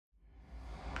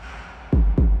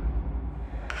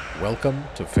Welcome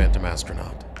to Phantom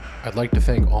Astronaut. I'd like to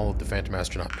thank all of the Phantom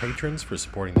Astronaut patrons for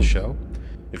supporting the show.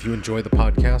 If you enjoy the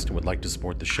podcast and would like to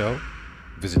support the show,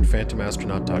 visit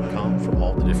phantomastronaut.com for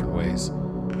all the different ways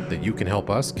that you can help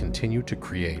us continue to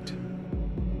create.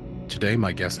 Today,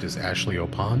 my guest is Ashley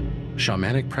Oppon,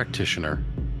 shamanic practitioner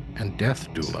and death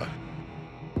doula.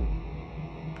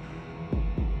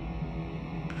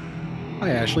 Hi,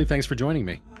 Ashley. Thanks for joining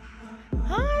me.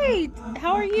 Hi,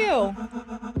 how are you?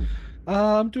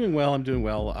 I'm doing well. I'm doing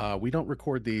well. We don't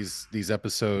record these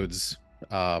episodes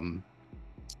um,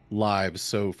 live,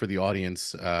 so for the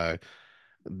audience,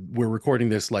 we're recording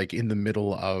this like in the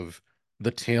middle of the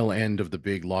tail end of the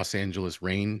big Los Angeles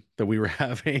rain that we were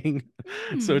having.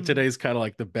 So Hmm. today's kind of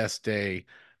like the best day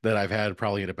that I've had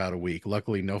probably in about a week.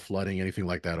 Luckily, no flooding, anything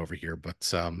like that over here. But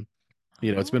it's been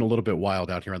a Oh, little bit wild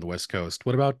out here on the West Coast.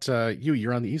 What about you?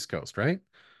 You're on the East Coast, right?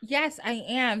 yes, I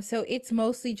am. So it's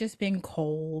mostly just been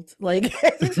cold. Like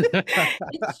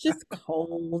it's just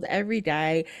cold every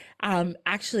day.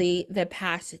 Actually, the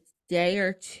past day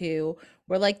or two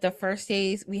were like the first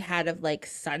days we had of like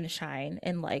sunshine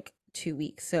in like 2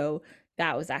 weeks. So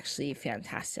that was actually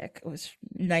fantastic. It was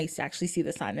nice to actually see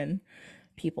the sun and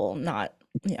people not,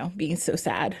 being so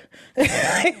sad.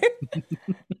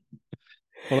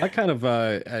 Well, that kind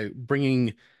of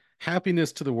bringing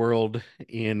happiness to the world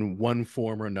in one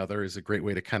form or another is a great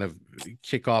way to kind of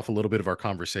kick off a little bit of our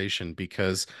conversation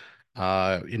because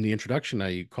in the introduction,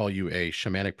 I call you a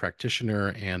shamanic practitioner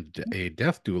and a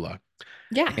death doula.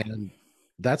 Yeah. And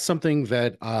that's something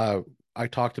that I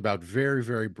talked about very,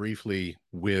 very briefly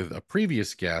with a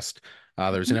previous guest.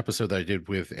 There's an Mhm. episode that I did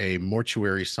with a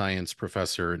mortuary science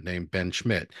professor named Ben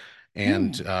Schmidt.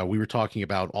 And Mm. we were talking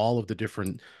about all of the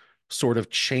different sort of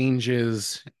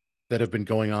changes that have been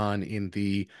going on in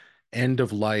the end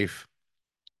of life,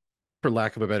 for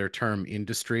lack of a better term,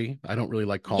 industry. I don't really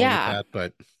like calling it Yeah. that,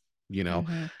 but you know,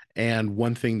 Hmm. and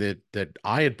one thing that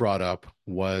I had brought up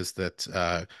was that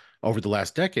over the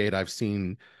last decade, I've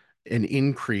seen an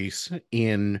increase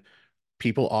in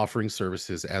people offering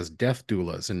services as death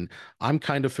doulas. And I'm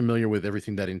kind of familiar with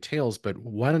everything that entails, but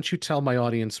why don't you tell my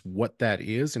audience what that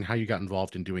is and how you got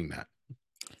involved in doing that?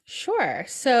 Sure.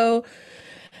 So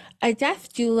a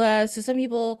death doula, so some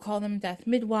people call them death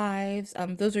midwives.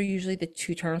 Those are usually the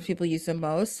two terms people use the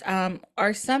most.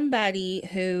 Are somebody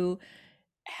who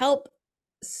help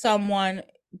someone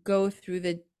go through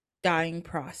the dying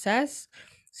process.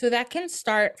 So that can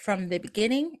start from the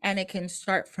beginning and it can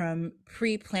start from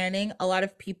pre-planning. A lot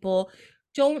of people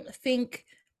don't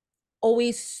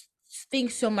always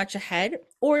think so much ahead,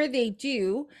 or they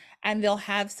do, and they'll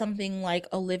have something like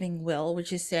a living will,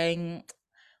 which is saying,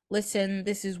 listen,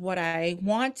 this is what I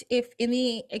want. If in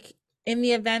the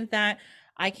event that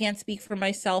I can't speak for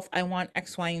myself, I want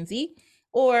X, Y, and Z,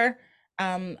 or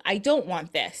I don't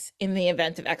want this in the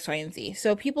event of X, Y, and Z.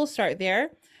 So people start there,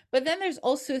 but then there's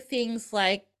also things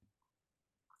like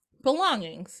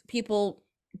belongings. People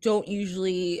don't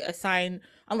usually assign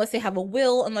unless they have a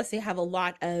will, unless they have a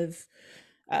lot of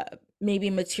uh, maybe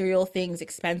material things,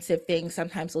 expensive things.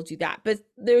 Sometimes they'll do that, but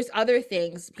there's other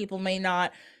things people may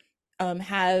not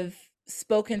have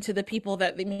spoken to the people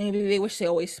that maybe they wish they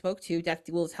always spoke to. Death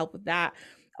duels help with that.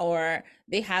 Or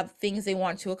they have things they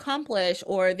want to accomplish,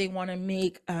 or they want to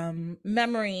make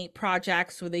memory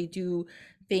projects, or they do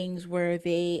things where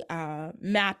they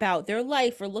map out their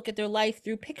life or look at their life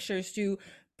through pictures, through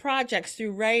projects,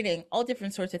 through writing, all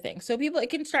different sorts of things. So people,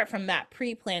 it can start from that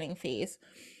pre-planning phase,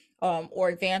 or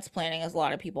advanced planning, as a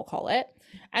lot of people call it,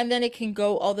 and then it can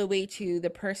go all the way to the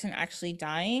person actually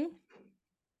dying.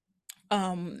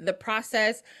 The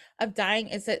process of dying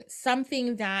is that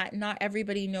something that not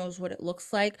everybody knows what it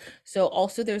looks like. So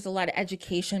also there's a lot of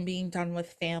education being done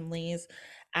with families,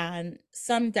 and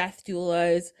some death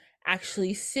doulas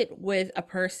actually sit with a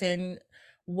person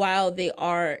while they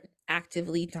are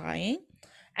actively dying.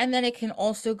 And then it can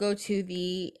also go to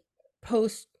the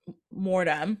post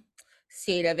mortem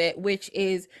state of it, which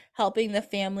is helping the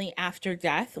family after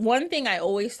death. One thing I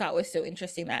always thought was so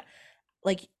interesting that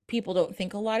like people don't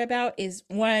think a lot about is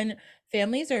when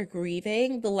families are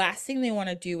grieving, the last thing they want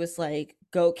to do is like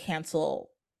go cancel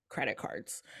credit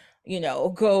cards,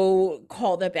 go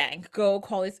call the bank, go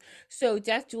call this. So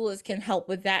death doulas can help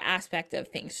with that aspect of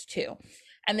things too.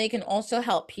 And they can also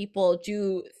help people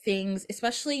do things,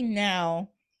 especially now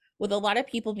with a lot of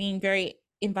people being very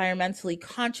environmentally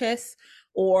conscious,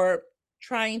 or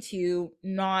trying to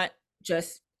not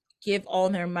just give all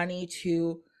their money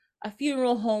to a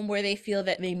funeral home where they feel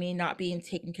that they may not be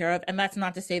taken care of. And that's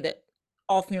not to say that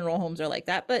all funeral homes are like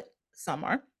that, but some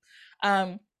are.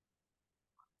 Um,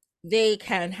 they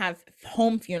can have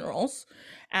home funerals,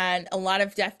 and a lot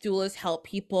of death doulas help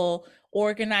people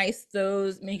organize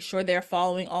those, make sure they're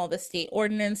following all the state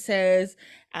ordinances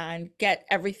and get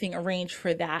everything arranged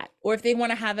for that. Or if they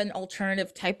want to have an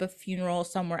alternative type of funeral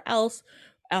somewhere else,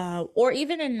 or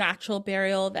even a natural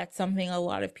burial, that's something a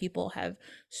lot of people have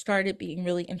started being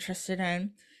really interested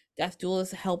in. Death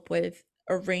doulas help with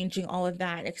arranging all of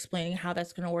that, explaining how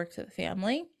that's going to work to the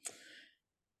family.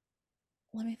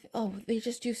 Oh, they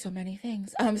just do so many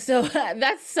things. So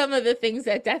that's some of the things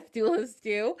that death doulas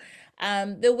do.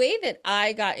 The way that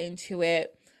I got into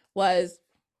it was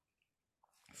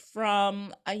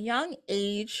from a young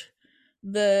age.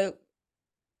 The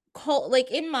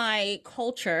like in my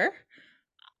culture,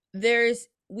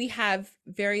 we have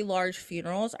very large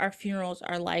funerals. Our funerals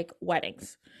are like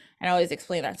weddings. And I always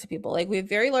explain that to people. Like we have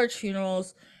very large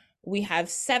funerals. We have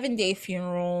 7-day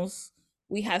funerals.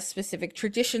 We have specific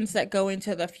traditions that go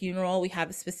into the funeral. We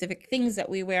have specific things that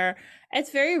we wear. It's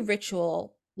very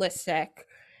ritualistic.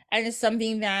 And it's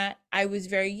something that I was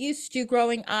very used to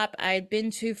growing up. I'd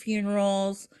been to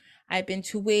funerals, I'd been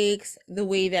to wakes, the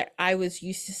way that I was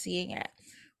used to seeing it.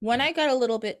 When I got a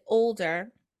little bit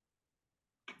older,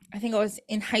 I think I was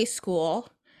in high school.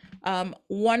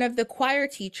 One of the choir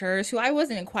teachers, who I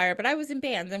wasn't in choir, but I was in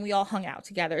bands and we all hung out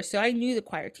together. So I knew the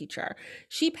choir teacher.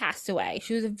 She passed away.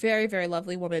 She was a very, very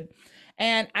lovely woman.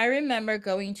 And I remember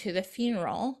going to the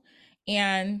funeral,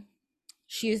 and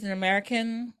she was an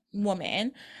American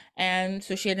woman. And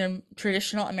so she had a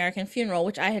traditional American funeral,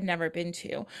 which I had never been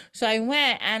to. So I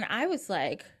went and I was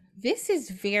like, this is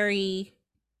very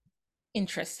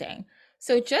interesting.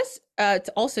 So just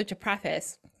to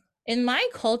preface, in my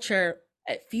culture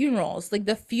at funerals, like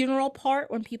the funeral part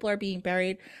when people are being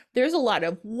buried, there's a lot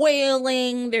of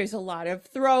wailing, there's a lot of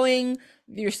throwing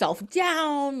yourself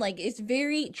down, like it's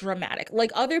very dramatic.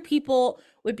 Like other people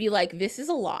would be like, this is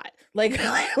a lot. Like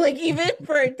like even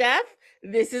for a death,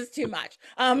 this is too much.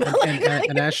 And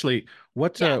Ashley,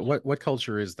 Yeah. what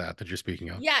culture is that you're speaking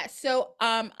of? Yeah, so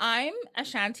I'm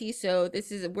Ashanti, so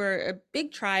we're a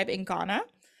big tribe in Ghana.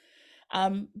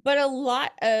 But a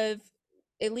lot of,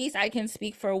 at least I can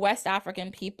speak for West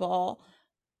African people,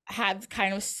 have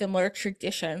kind of similar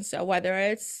traditions. So whether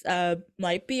it's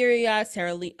Liberia,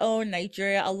 Sierra Leone,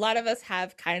 Nigeria, a lot of us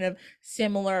have kind of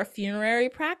similar funerary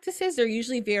practices. They're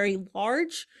usually very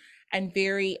large and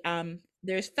very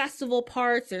there's festival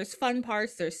parts, there's fun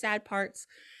parts, there's sad parts.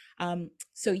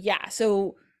 So yeah,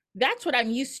 so that's what I'm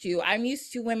used to. I'm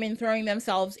used to women throwing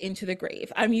themselves into the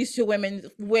grave. I'm used to women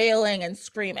wailing and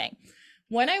screaming.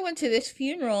 When I went to this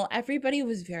funeral, everybody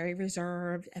was very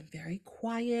reserved and very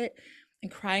quiet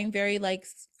and crying very like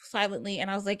silently. And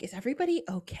I was like, is everybody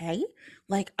okay?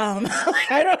 Like,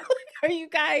 I don't, are you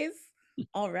guys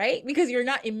all right? Because you're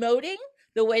not emoting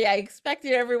the way I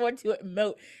expected everyone to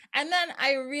emote. And then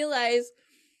I realized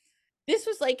this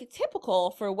was like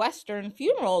typical for Western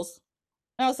funerals.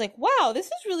 And I was like, wow, this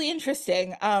is really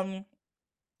interesting.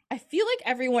 I feel like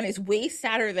everyone is way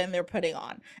sadder than they're putting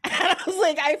on. And I was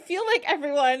like, I feel like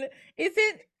everyone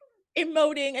isn't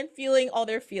emoting and feeling all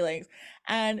their feelings.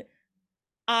 And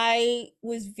I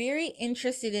was very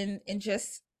interested in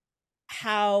just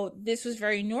how this was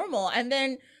very normal. And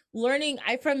then learning,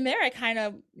 I from there I kind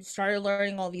of started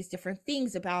learning all these different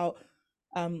things about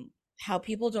um how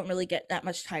people don't really get that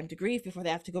much time to grieve before they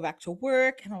have to go back to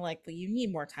work. And I'm like, well, you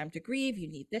need more time to grieve, you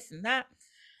need this and that.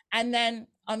 And then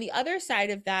on the other side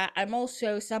of that, I'm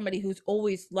also somebody who's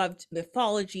always loved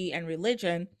mythology and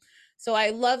religion. So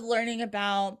I love learning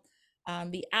about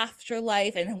the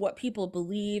afterlife and what people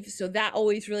believe. So that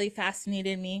always really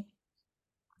fascinated me.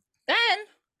 Then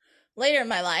later in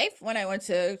my life, when I went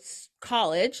to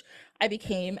college, I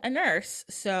became a nurse.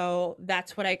 So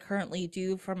that's what I currently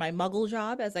do for my muggle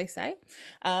job, as I say.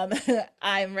 Um,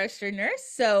 I'm a registered nurse.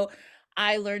 So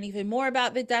I learned even more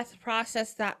about the death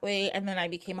process that way. And then I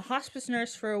became a hospice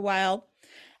nurse for a while.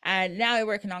 And now I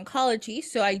work in oncology.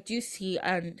 So I do see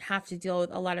and have to deal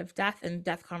with a lot of death and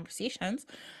death conversations.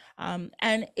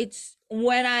 And it's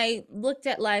when I looked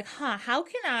at like, how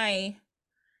can I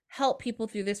help people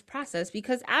through this process,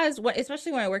 because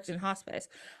especially when I worked in hospice,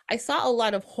 I saw a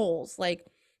lot of holes. Like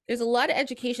there's a lot of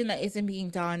education that isn't being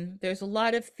done. There's a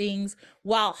lot of things.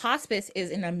 While hospice is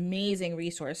an amazing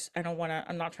resource,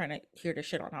 I'm not trying to here to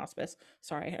shit on hospice.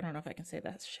 Sorry, I don't know if I can say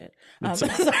that shit. It's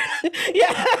Sorry.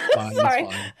 Yeah, fine, sorry.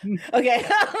 it's fine. Okay.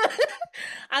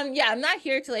 Yeah, I'm not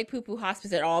here to like poo-poo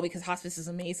hospice at all, because hospice is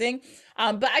amazing.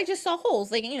 But I just saw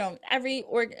holes. Like,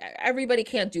 everybody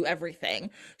can't do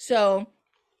everything. So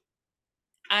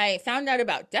I found out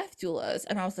about death doulas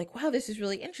and I was like, wow, this is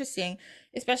really interesting.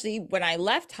 Especially when I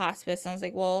left hospice, I was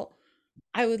like, well,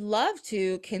 I would love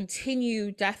to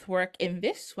continue death work in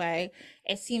this way.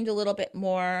 It seemed a little bit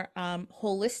more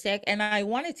holistic, and I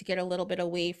wanted to get a little bit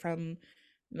away from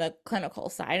the clinical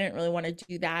side. I didn't really want to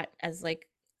do that as like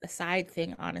a side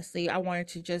thing, honestly. I wanted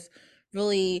to just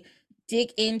really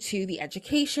dig into the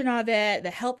education of it,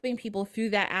 the helping people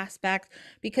through that aspect,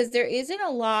 because there isn't a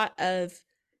lot of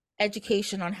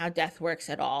education on how death works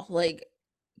at all. Like,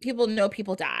 people know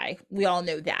people die. We all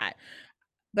know that.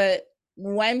 But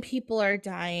when people are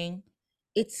dying,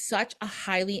 it's such a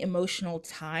highly emotional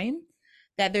time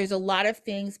that there's a lot of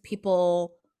things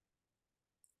people,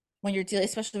 when you're dealing,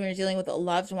 especially when you're dealing with a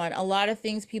loved one, a lot of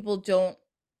things people don't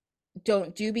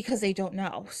do because they don't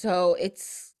know. So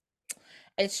it's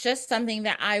just something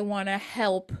that I want to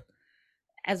help,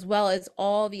 as well as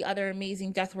all the other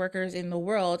amazing death workers in the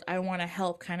world. I want to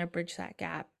help kind of bridge that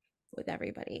gap with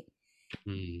everybody.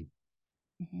 Hmm.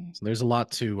 Mhm. So there's a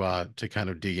lot to kind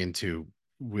of dig into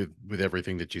with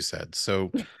everything that you said.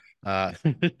 So let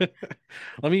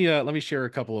me share a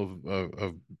couple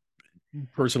of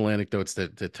personal anecdotes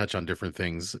that touch on different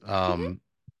things. Mhm.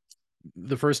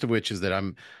 The first of which is that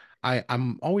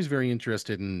I'm always very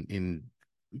interested in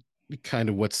kind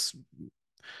of what's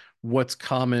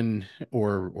common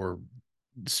or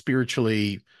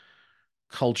spiritually,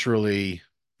 culturally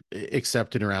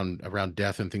accepted around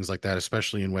death and things like that,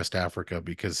 especially in West Africa,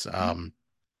 because Mhm.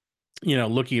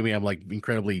 looking at me, I'm like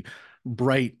incredibly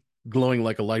bright, glowing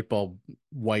like a light bulb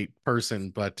white person.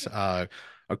 But a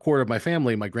quarter of my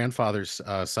family, my grandfather's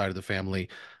side of the family,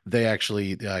 they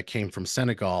actually came from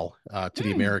Senegal to the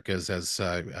Mm. Americas as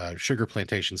sugar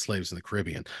plantation slaves in the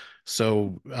Caribbean.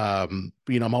 So,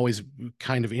 I'm always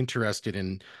kind of interested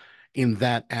in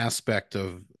that aspect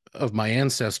of my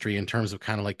ancestry in terms of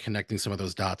kind of like connecting some of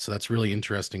those dots. So that's really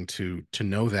interesting to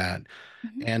know that.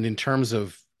 Mhm. And in terms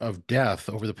of death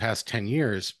over the past 10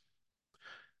 years,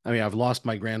 I mean, I've lost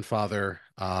my grandfather.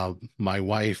 My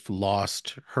wife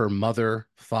lost her mother,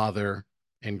 father,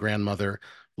 and grandmother,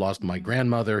 lost my Mhm.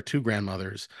 grandmother, two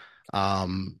grandmothers.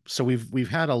 So we've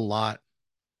had a lot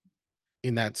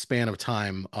in that span of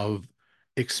time of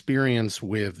experience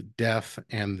with death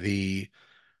and the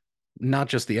not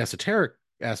just the esoteric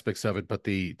aspects of it, but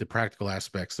the practical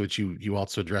aspects, which you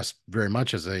also address very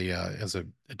much as a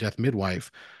death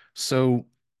midwife. So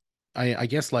I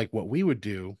guess like what we would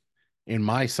do in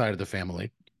my side of the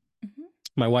family, Mhm.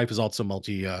 my wife is also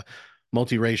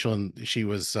multiracial, and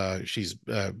she's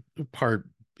part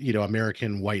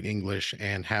American, white English,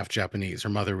 and half Japanese. Her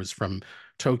mother was from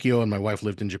Tokyo, and my wife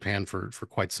lived in Japan for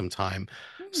quite some time.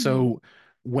 Mm. So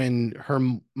when her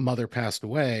mother passed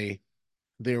away,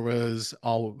 there was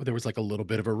like a little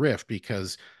bit of a rift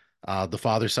because the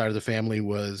father side of the family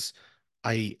was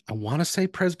I want to say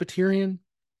Presbyterian,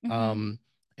 Mhm. um,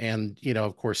 and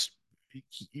of course,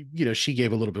 she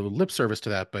gave a little bit of lip service to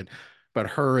that, but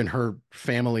her and her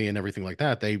family and everything like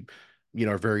that, they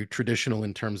are very traditional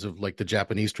in terms of like the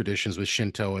Japanese traditions with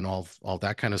Shinto and all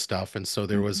that kind of stuff, and so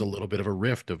there was a Mhm. little bit of a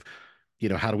rift of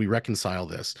how do we reconcile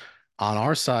this on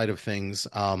our side of things.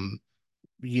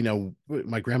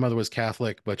 My grandmother was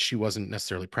Catholic, but she wasn't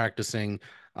necessarily practicing.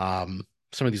 Um,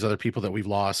 some of these other people that we've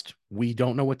lost, we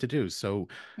don't know what to do. So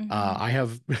Mhm. I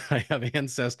have I have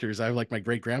ancestors. I have like my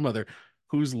great grandmother,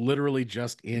 who's literally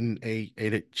just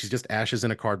she's just ashes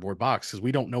in a cardboard box because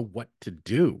we don't know what to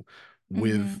do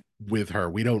Mhm. with her.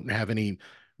 We don't have any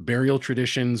burial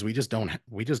traditions. We just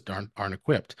aren't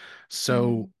equipped.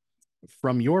 So Mhm.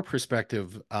 from your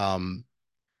perspective,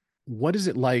 what is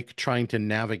it like trying to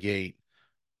navigate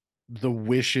the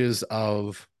wishes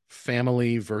of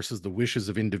family versus the wishes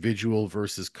of individual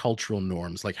versus cultural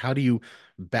norms? Like, how do you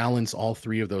balance all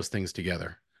three of those things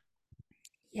together?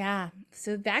 Yeah,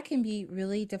 so that can be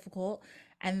really difficult.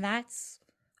 And that's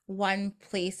one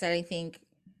place that I think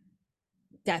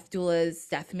death doulas,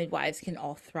 death midwives can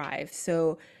all thrive.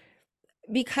 So,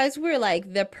 because we're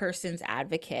like the person's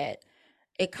advocate,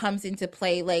 it comes into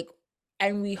play like,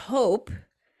 and we hope,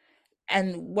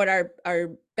 and what our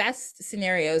best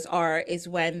scenarios are is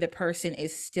when the person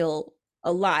is still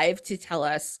alive to tell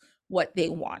us what they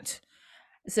want.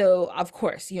 So of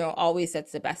course, always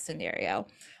that's the best scenario.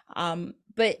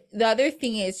 But the other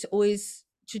thing is always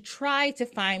to try to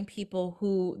find people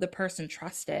who the person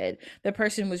trusted, the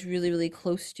person was really, really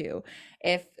close to.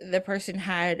 If the person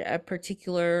had a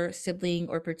particular sibling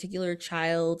or particular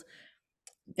child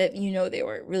that they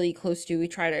were really close to, we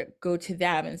try to go to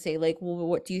them and say like, well,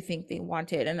 what do you think they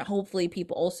wanted? And hopefully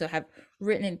people also have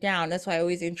written it down. That's why I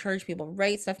always encourage people,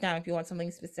 write stuff down if you want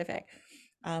something specific.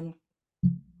 um,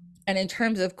 and in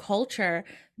terms of culture,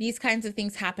 these kinds of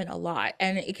things happen a lot,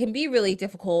 and it can be really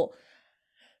difficult.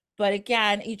 But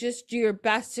again, you just do your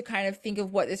best to kind of think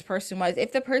of what this person was.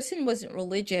 If the person wasn't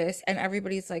religious and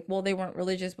everybody's like, well, they weren't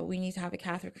religious, but we need to have a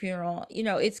Catholic funeral,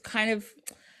 it's kind of,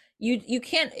 you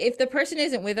can't, if the person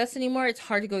isn't with us anymore, it's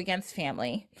hard to go against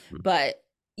family. But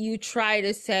you try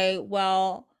to say,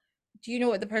 well, do you know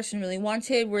what the person really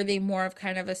wanted? Were they more of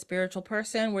kind of a spiritual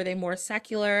person? Were they more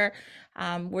secular?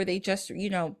 Were they just,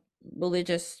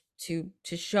 religious to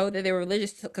show that they were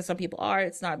religious? Because some people are,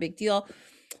 it's not a big deal.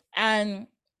 And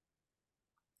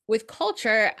with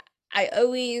culture, I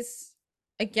always,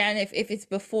 again, if it's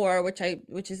before,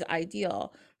 which is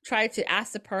ideal, try to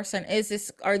ask the person,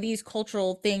 are these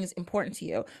cultural things important to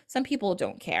you? Some people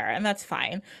don't care, and that's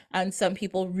fine. And some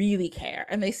people really care,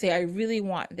 and they say, I really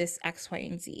want this X, Y,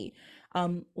 and Z.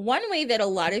 One way that a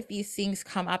lot of these things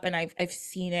come up, and I've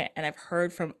seen it and I've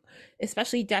heard from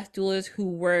especially death doulas who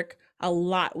work a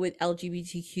lot with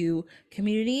LGBTQ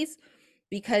communities,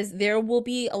 because there will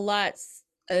be a lot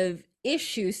of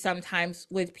issues sometimes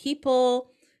with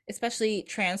people, especially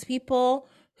trans people,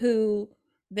 who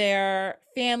their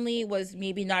family was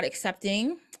maybe not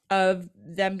accepting of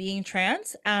them being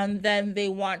trans, and then they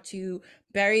want to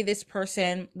bury this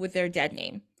person with their dead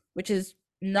name, which is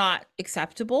not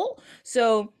acceptable.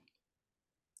 So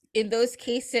in those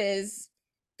cases,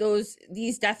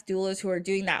 these death doulas who are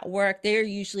doing that work, they're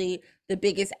usually the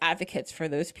biggest advocates for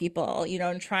those people,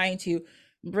 and trying to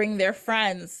bring their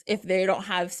friends, if they don't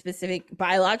have specific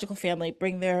biological family,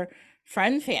 bring their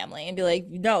friend family and be like,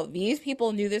 no, these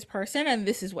people knew this person and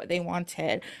this is what they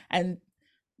wanted. And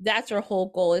that's our whole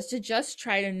goal, is to just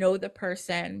try to know the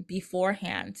person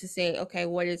beforehand, to say, okay,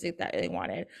 what is it that they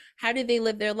wanted? How did they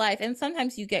live their life? And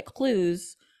sometimes you get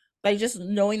clues by just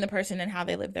knowing the person and how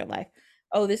they live their life.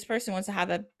 Oh, this person wants to have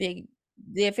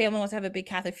their family wants to have a big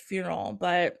Catholic funeral,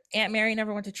 but Aunt Mary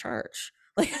never went to church.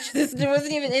 Like, this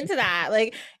wasn't even into that.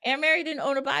 Like, Aunt Mary didn't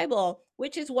own a Bible,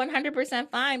 which is 100%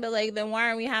 fine. But like, then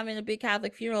why are we having a big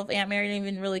Catholic funeral if Aunt Mary didn't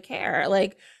even really care?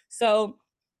 Like, so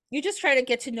you just try to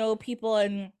get to know people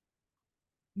and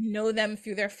know them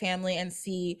through their family and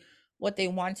see what they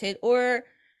wanted. Or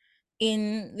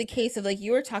in the case of, like,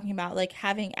 you were talking about, like,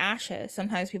 having ashes,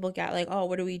 sometimes people get like, oh,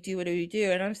 what do we do,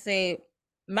 and I'm saying,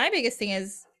 my biggest thing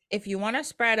is, if you want to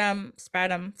spread them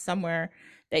somewhere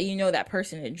that that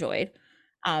person enjoyed.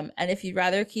 And if you'd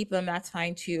rather keep them, that's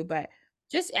fine too. But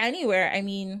just anywhere, I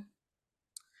mean,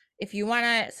 if you want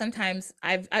to, sometimes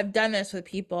I've done this with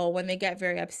people when they get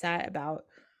very upset about,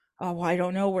 oh, well, I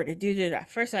don't know where to do it. At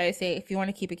first, I say, if you want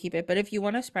to keep it, keep it. But if you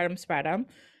want to spread them, spread them.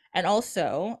 And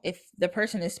also, if the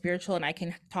person is spiritual and I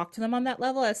can talk to them on that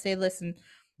level, I say, listen,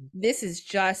 this is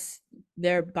just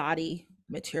their body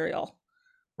material,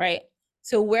 right?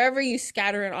 So wherever you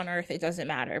scatter it on earth, it doesn't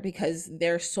matter, because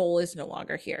their soul is no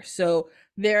longer here. So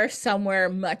they're somewhere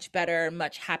much better,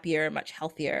 much happier, much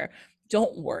healthier.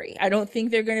 Don't worry. I don't think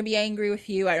they're going to be angry with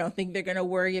you. I don't think they're going to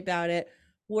worry about it.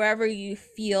 Wherever you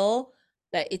feel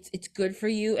that it's good for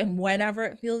you, and whenever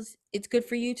it feels it's good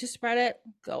for you to spread it,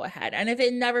 go ahead. And if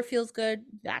it never feels good,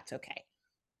 that's okay.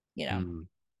 Mm.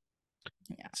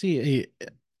 Yeah. See,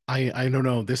 I don't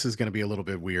know. This is going to be a little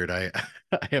bit weird. I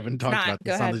haven't It's talked not. about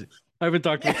Go this on ahead. the I haven't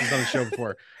talked about this on the show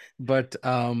before, but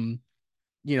I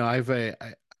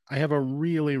have a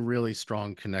really really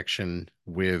strong connection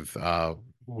with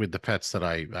the pets that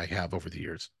I have over the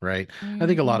years, right? I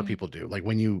think a lot of Mm, people do. Like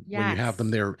when you have them,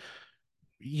 yes. they're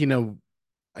you know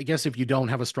I guess if you don't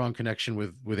have a strong connection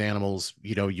with animals,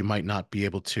 you might not be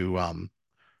able to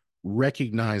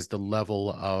recognize the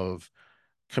level of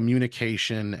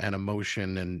communication and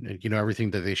emotion and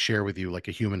everything that they share with you, like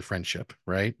a human friendship,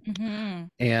 right? Hmm.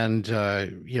 And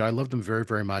I love them very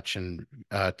very much, and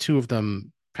two of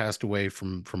them passed away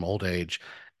from old age,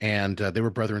 and they were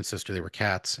brother and sister. They were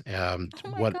cats. Oh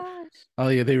my What gosh. Oh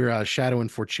yeah, they were Shadow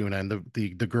and Fortuna, and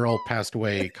the girl passed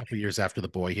away a couple years after the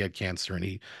boy. He had cancer, and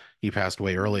he passed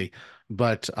away early.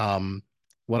 But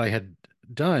what I had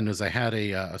done is I had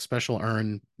a special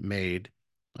urn made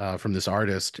from this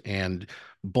artist, and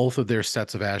both of their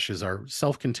sets of ashes are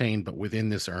self-contained, but within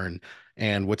this urn.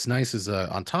 And what's nice is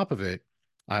on top of it,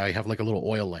 I have like a little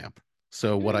oil lamp.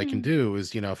 So what I can Mm. do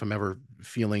is, if I'm ever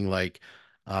feeling like,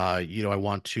 I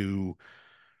want to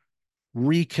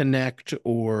reconnect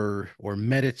or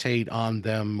meditate on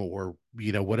them, or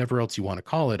whatever else you want to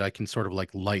call it, I can sort of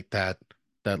like light that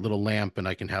little lamp, and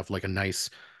I can have like a nice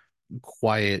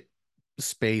quiet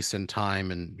space and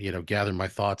time, and gather my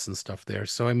thoughts and stuff there.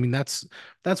 So I mean, that's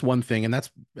one thing, and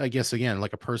that's, I guess, again,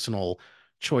 like a personal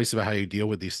choice about how you deal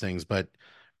with these things. But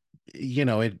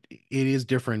it is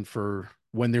different for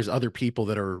when there's other people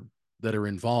that are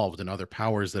involved, and other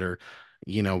powers that are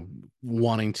you know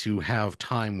wanting to have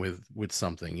time with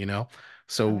something.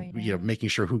 Oh So, yeah. making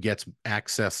sure who gets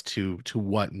access to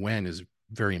what when is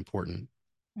very important.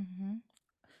 Hmm.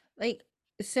 Like,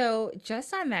 so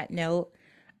just on that note,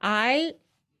 I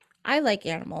I like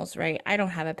animals, right? I don't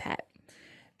have a pet,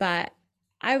 but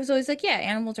I was always like, yeah,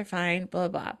 animals are fine, blah,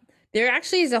 blah, blah. There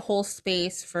actually is a whole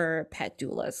space for pet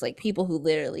doulas, like people who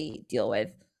literally deal with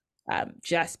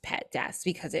just pet deaths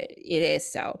because it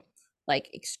is so like,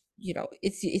 it's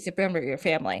a member of your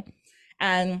family.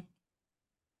 And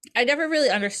I never really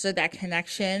understood that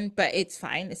connection, but it's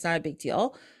fine. It's not a big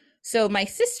deal. So my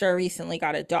sister recently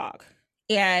got a dog,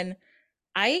 and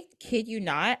I kid you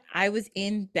not, I was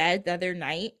in bed the other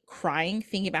night crying,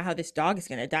 thinking about how this dog is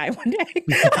gonna die one day.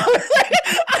 I was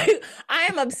like, I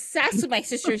am obsessed with my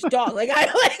sister's dog. Like I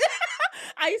like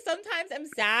I sometimes am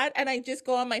sad and I just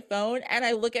go on my phone and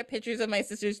I look at pictures of my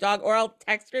sister's dog, or I'll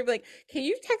text her like, "Can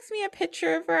you text me a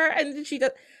picture of her?" And then she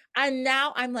does. And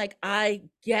now I'm like, I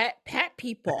get pet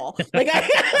people. Like I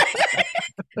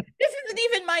this isn't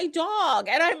even my dog.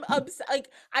 And I'm like,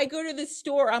 I go to the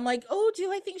store. I'm like, oh,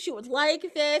 do I think she would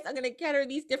like this? I'm gonna get her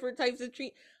these different types of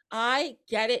treat. I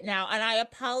get it now, and I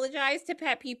apologize to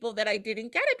pet people that I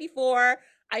didn't get it before.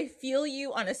 I feel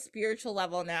you on a spiritual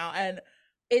level now, and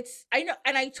I know.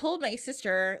 And I told my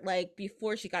sister like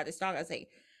before she got this dog, I was like,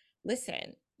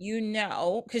 listen,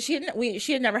 because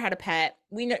she had never had a pet.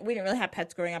 We didn't really have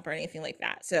pets growing up or anything like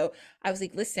that. So I was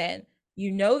like, listen,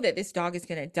 you know that this dog is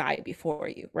gonna die before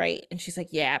you, right? And she's like,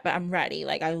 yeah, but I'm ready.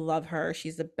 Like, I love her.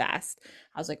 She's the best.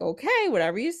 I was like, okay,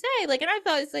 whatever you say. Like, and I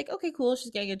thought it's like, okay, cool.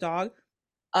 She's getting a dog.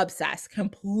 Obsessed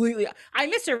completely. I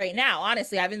miss her right now.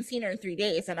 Honestly, I haven't seen her in 3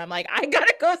 days, and I'm like, I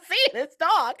gotta go see this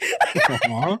dog.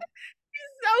 Aw.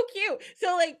 So cute.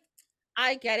 So like,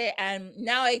 I get it, and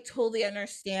now I totally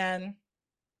understand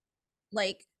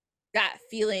like that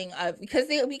feeling of, because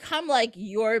they become like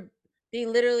they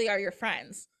literally are your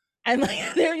friends, and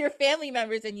like they're your family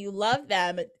members and you love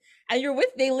them, and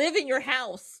they live in your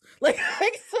house like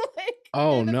so like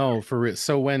Oh they're the no, for real.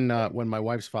 So when my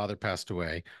wife's father passed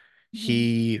away, Mhm.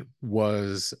 he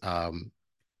was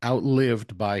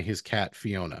outlived by his cat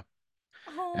Fiona.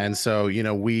 And Oh. so,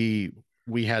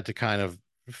 we had to kind of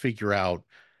figure out,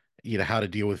 how to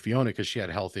deal with Fiona because she had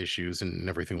health issues and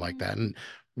everything like Mhm. that. And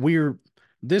we're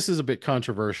this is a bit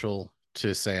controversial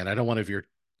to say, and I don't want to veer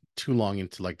too long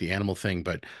into like the animal thing,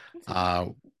 but It's okay. uh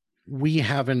we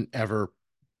haven't ever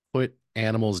put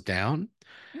animals down.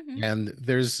 Mhm. And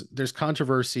there's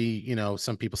controversy,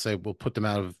 some people say we'll put them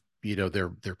out of,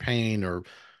 their pain or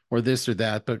this or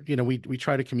that, but we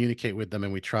try to communicate with them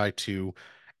and we try to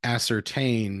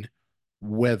ascertain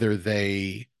whether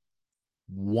they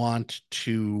want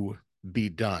to be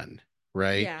done,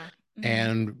 right? Yeah. Mhm.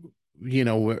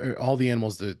 And all the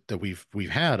animals that we've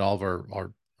had, all of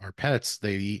our pets,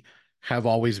 they have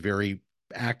always very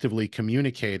actively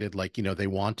communicated, like, they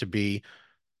want to be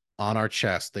on our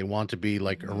chest. They want to be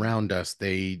like Mhm. around us.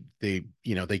 They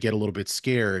get a little bit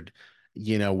scared,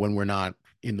 when we're not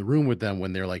in the room with them,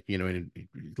 when they're like,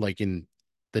 in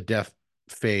the death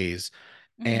phase.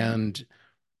 Mhm. And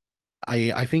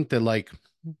I think that like,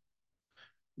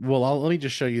 well, let me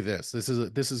just show you this. This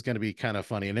is going to be kind of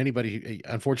funny. And anybody,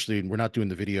 unfortunately, we're not doing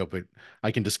the video, but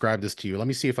I can describe this to you. Let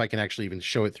me see if I can actually even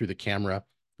show it through the camera.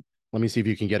 Let me see if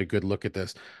you can get a good look at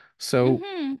this. So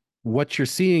Mhm. what you're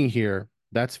seeing here,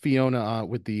 that's Fiona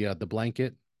with the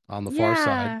blanket on the far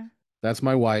side. Yeah. That's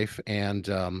my wife, and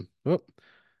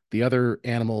the other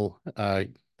animal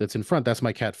that's in front, that's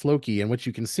my cat Floki. And what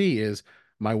you can see is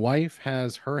my wife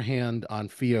has her hand on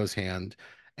Fio's hand,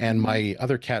 and Mhm. my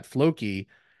other cat Floki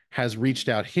has reached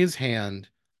out his hand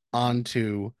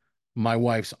onto my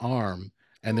wife's arm,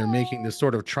 and they're making this Oh.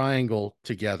 sort of triangle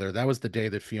together. That was the day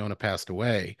that Fiona passed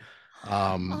away.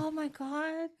 Um, Oh my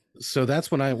God. so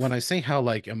that's when I say how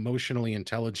like emotionally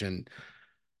intelligent,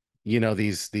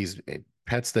 these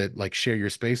pets that like share your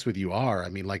space with you are. I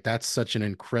mean, like that's such an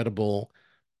incredible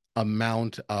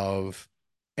amount of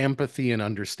empathy and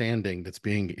understanding that's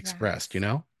being expressed,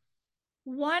 Yes.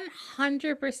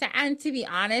 100%. And to be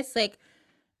honest, like,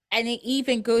 and it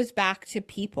even goes back to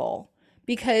people,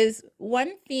 because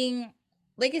one thing,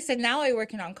 like I said, now I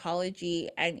work in oncology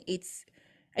and it's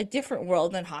a different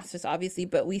world than hospice, obviously,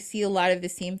 but we see a lot of the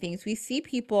same things. We see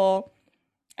people,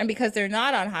 and because they're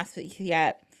not on hospice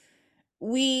yet,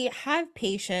 we have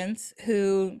patients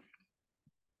who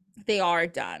they are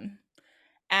done.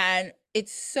 And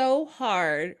it's so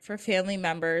hard for family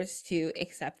members to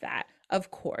accept that. Of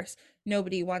course,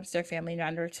 nobody wants their family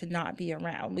member to not be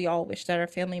around. We all wish that our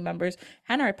family members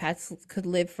and our pets could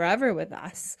live forever with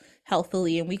us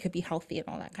healthily, and we could be healthy and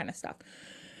all that kind of stuff.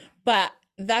 But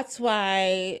that's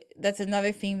why that's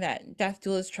another thing that death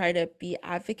doulas try to be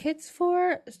advocates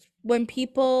for. When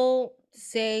people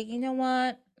say, you know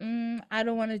what, I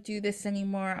don't want to do this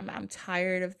anymore. I'm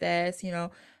tired of this.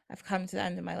 I've come to the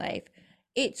end of my life.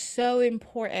 It's so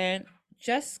important,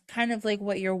 just kind of like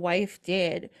what your wife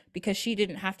did, because she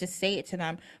didn't have to say it to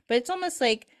them. But it's almost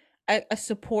like a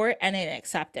support and an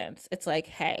acceptance. It's like,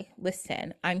 hey,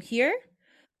 listen, I'm here.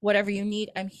 Whatever you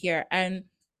need, I'm here. And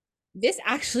this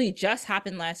actually just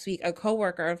happened last week. A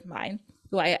coworker of mine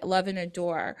who I love and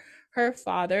adore, her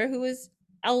father, who was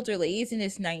elderly, he's in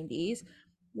his 90s,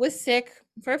 was sick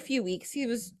for a few weeks. He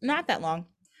was not that long,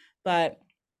 but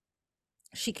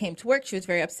she came to work. She was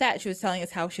very upset. She was telling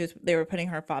us how they were putting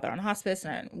her father on hospice,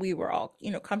 and we were all,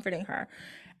 comforting her.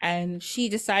 And she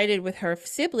decided with her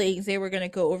siblings they were going to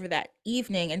go over that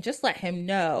evening and just let him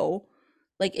know,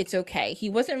 like, it's okay. He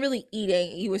wasn't really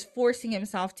eating. He was forcing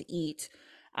himself to eat.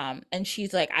 And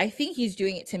she's like, I think he's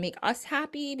doing it to make us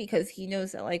happy because he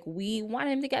knows that, like, we want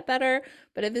him to get better,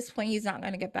 but at this point he's not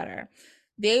going to get better.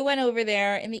 They went over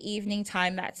there in the evening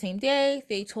time that same day.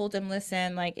 They told him,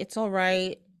 listen, like, it's all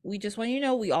right. We just want you to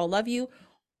know we all love you.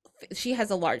 She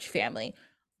has a large family.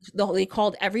 They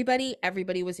called everybody.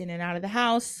 Everybody was in and out of the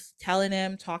house, telling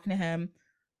him, talking to him.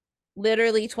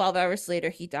 Literally 12 hours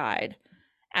later, he died.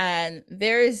 And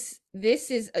this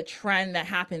is a trend that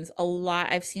happens a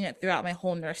lot. I've seen it throughout my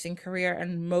whole nursing career,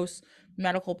 and most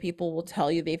medical people will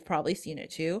tell you they've probably seen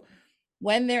it too.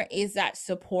 When there is that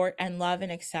support and love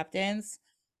and acceptance,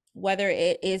 whether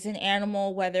it is an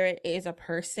animal, whether it is a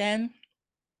person,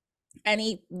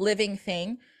 any living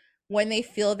thing, when they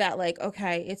feel that, like,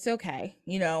 okay, it's okay,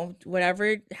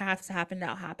 whatever has to happen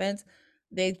now happens,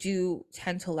 they do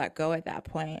tend to let go at that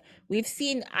point.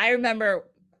 I remember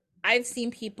I've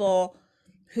seen people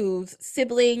whose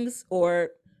siblings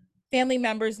or family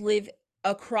members live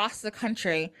across the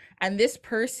country, and this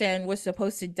person was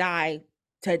supposed to die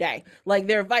today. Like,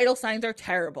 their vital signs are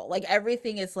terrible. Like,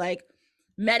 everything is like,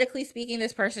 medically speaking,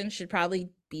 this person should probably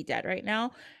be dead right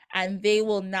now, and they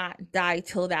will not die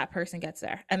till that person gets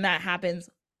there. And that happens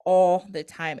all the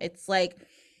time. It's like,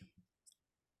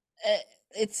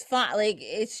 it's fun. Like,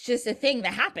 it's just a thing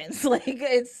that happens. Like,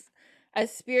 it's a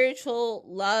spiritual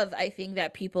love, I think,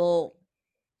 that people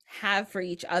have for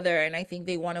each other, and I think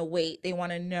they want to wait. They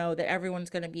want to know that everyone's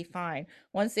going to be fine.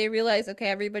 Once they realize, okay,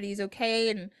 everybody's okay,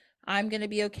 and I'm going to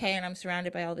be okay, and I'm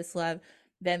surrounded by all this love,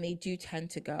 then they do tend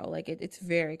to go. Like, it's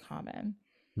very common.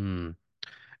 Hmm.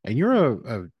 And you're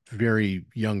a very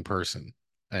young person,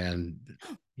 and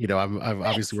I'm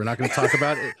obviously we're not going to talk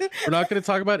about it. We're not going to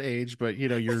talk about age, but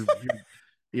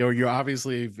you're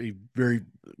obviously a very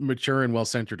mature and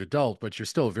well-centered adult, but you're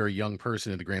still a very young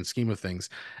person in the grand scheme of things.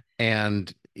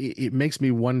 And it makes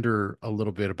me wonder a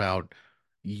little bit about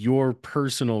your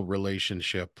personal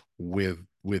relationship with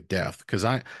death, because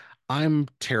I'm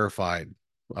terrified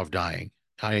of dying.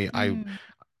 I I Mm.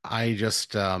 I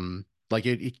just like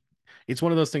it's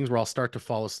one of those things where I'll start to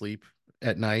fall asleep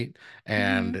at night, Mm-hmm.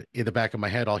 and in the back of my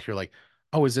head I'll hear like,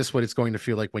 oh, is this what it's going to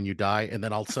feel like when you die? And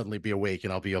then I'll suddenly be awake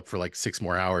and I'll be up for like 6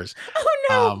 more hours. Oh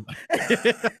Um no.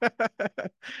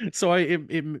 so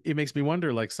it makes me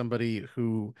wonder, like, somebody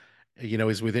who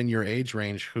is within your age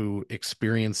range, who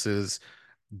experiences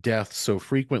death so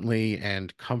frequently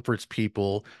and comforts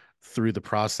people through the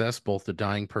process, both the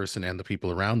dying person and the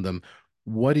people around them.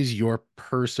 What is your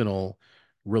personal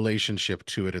relationship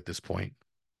to it at this point?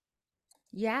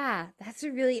 Yeah, that's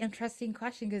a really interesting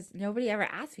question because nobody ever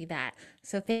asked me that.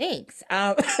 So thanks.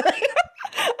 Um,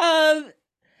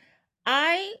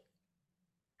 I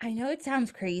I know it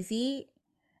sounds crazy.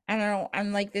 I don't know.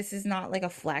 I'm like, this is not like a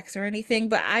flex or anything,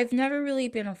 but I've never really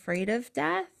been afraid of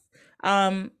death.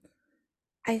 Um,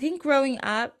 I think growing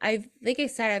up, like I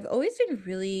said, I've always been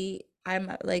really,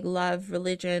 I'm like, love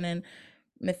religion and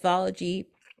mythology.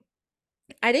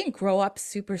 I didn't grow up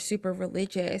super, super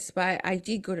religious, but I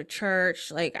did go to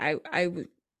church. Like,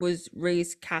 was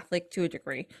raised Catholic to a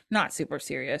degree, not super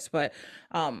serious, but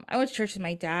I went to church with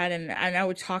my dad, and I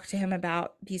would talk to him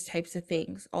about these types of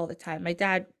things all the time. My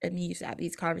dad and me used to have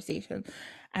these conversations,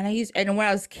 and when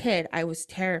I was a kid, I was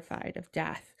terrified of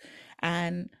death.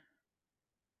 And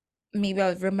maybe I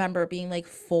would remember being like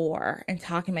 4 and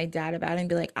talking to my dad about it and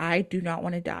be like, I do not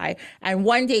want to die. And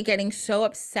one day getting so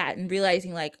upset and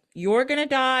realizing, like, you're gonna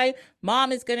die,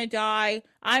 mom is gonna die,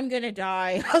 I'm gonna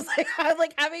die. I'm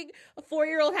like having a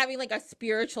 4-year-old having like a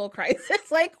spiritual crisis.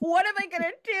 Like, what am I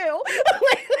gonna do?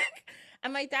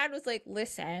 And my dad was like,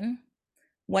 listen,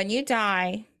 when you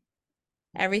die,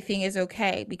 everything is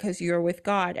okay because you're with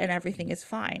God and everything is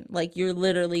fine. Like, you're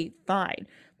literally fine.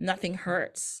 Nothing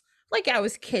hurts. Like, I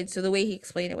was a kid, so the way he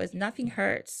explained it was nothing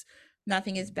hurts,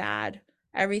 nothing is bad.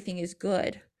 everything is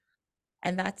good,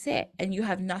 and that's it. And you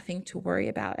have nothing to worry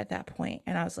about at that point.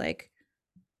 And I was like,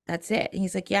 that's it. And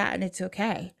he's like, yeah, and it's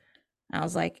okay. And I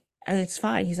was like, and it's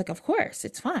fine. He's like, of course,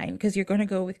 it's fine because you're going to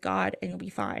go with God and you'll be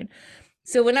fine.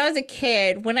 So when I was a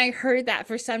kid, when I heard that,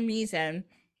 for some reason,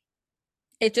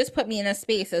 it just put me in a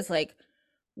space as like,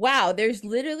 wow, there's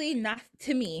literally not,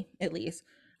 to me at least,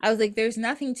 I was like, there's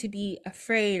nothing to be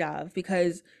afraid of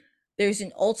because there's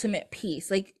an ultimate peace.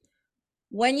 Like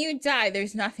when you die,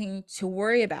 there's nothing to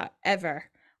worry about ever.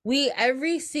 We,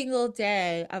 every single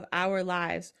day of our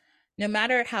lives, no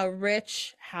matter how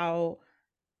rich, how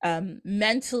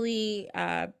mentally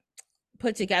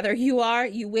put together you are,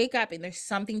 you wake up and there's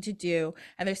something to do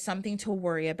and there's something to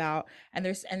worry about. And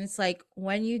it's like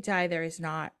when you die, there is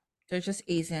not, there just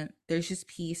isn't, there's just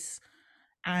peace.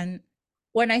 And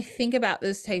when I think about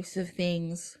those types of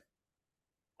things,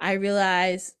 I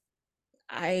realize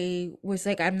I was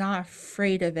like, I'm not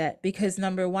afraid of it because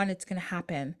number one, it's going to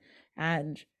happen.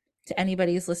 And to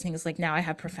anybody who's listening, is like, now I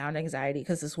have profound anxiety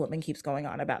because this woman keeps going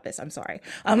on about this. I'm sorry.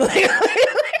 I'm like,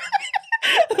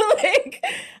 like,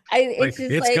 Like it's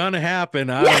just it's like, gonna happen.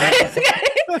 I yeah, don't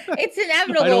know. it's I don't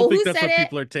inevitable. think Who that's said what it?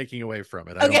 people are taking away from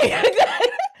it. I don't think. Okay.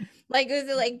 Like, was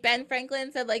it like Ben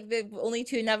Franklin said, like, the only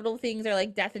two inevitable things are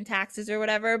like death and taxes or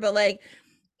whatever? But like,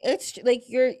 it's like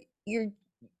you're,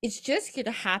 it's just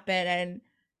gonna happen. And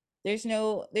there's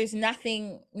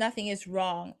nothing is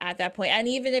wrong at that point. And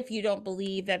even if you don't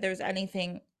believe that there's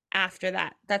anything after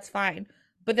that, that's fine.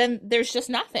 But then there's just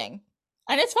nothing.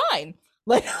 And it's fine.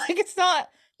 Like it's not,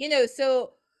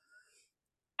 so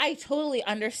I totally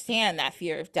understand that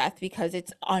fear of death because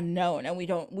it's unknown and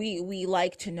we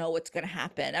like to know what's going to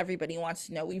happen. Everybody wants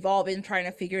to know. We've all been trying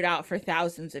to figure it out for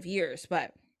thousands of years,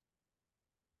 but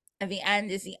at the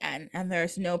end is the end and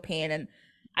there's no pain. And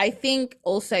I think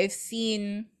also I've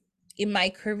seen in my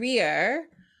career,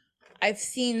 I've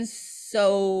seen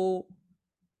so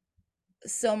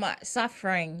much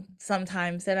suffering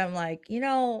sometimes that I'm like,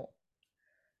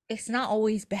 it's not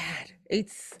always bad.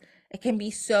 It can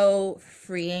be so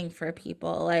freeing for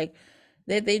people. Like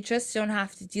they just don't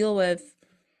have to deal with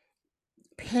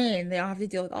pain. They don't have to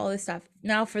deal with all this stuff.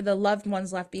 Now for the loved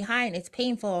ones left behind, it's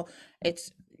painful,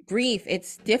 it's grief,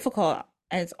 it's difficult,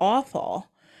 and it's awful.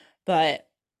 But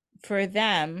for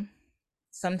them,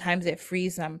 sometimes it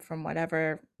frees them from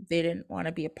whatever they didn't want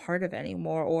to be a part of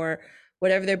anymore or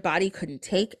whatever their body couldn't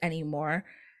take anymore.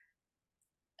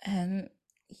 And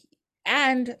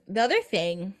and the other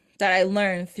thing that I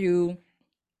learned through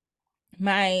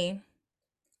my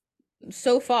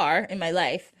so far in my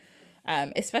life,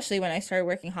 especially when I started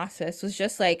working hospice, was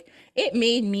just like it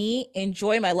made me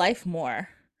enjoy my life more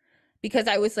because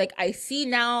I was like, I see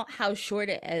now how short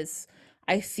it is.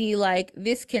 I see like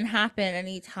this can happen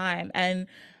anytime. And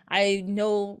I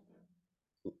know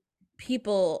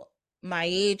people my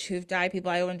age who've died, people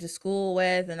I went to school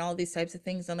with, and all these types of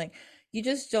things. I'm like, you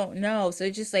just don't know. So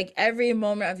it's just like every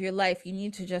moment of your life, you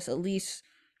need to just at least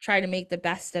try to make the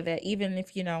best of it, even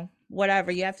if,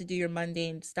 whatever, you have to do your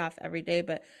mundane stuff every day.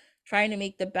 But trying to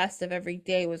make the best of every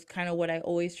day was kind of what I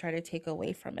always try to take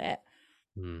away from it.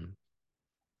 Hmm.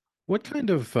 What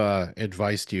kind of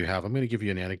advice do you have? I'm going to give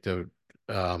you an anecdote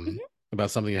Mhm.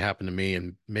 about something that happened to me,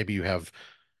 and maybe you have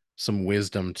some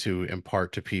wisdom to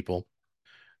impart to people.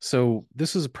 So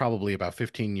this is probably about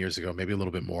 15 years ago, maybe a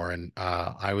little bit more, and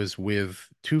I was with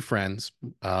two friends.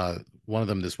 One of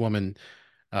them, this woman,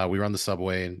 we were on the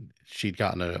subway, and she'd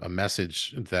gotten a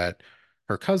message that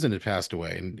her cousin had passed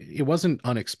away, and it wasn't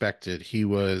unexpected. He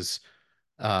was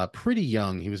pretty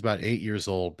young. He was about 8 years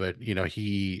old, but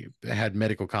he had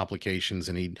medical complications,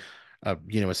 and he'd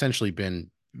essentially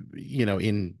been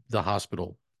in the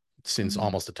hospital since Mhm.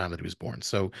 almost the time that he was born.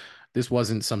 So this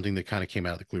wasn't something that kind of came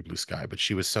out of the clear blue sky, but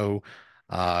she was so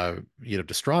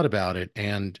distraught about it.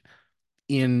 And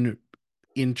in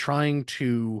trying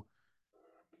to,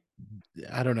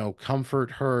 I don't know,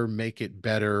 comfort her, make it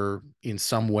better in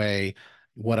some way.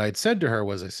 What I'd said to her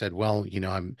was, I said, well,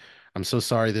 I'm so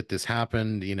sorry that this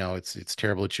happened. It's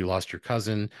terrible that you lost your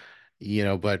cousin,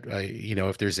 but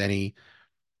if there's any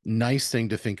nice thing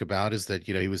to think about is that,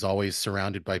 he was always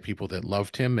surrounded by people that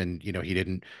loved him, and, he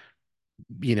didn't,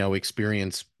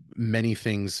 experience many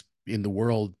things in the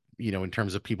world, in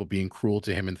terms of people being cruel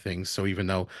to him and things. So even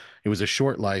though it was a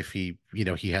short life, he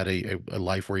had a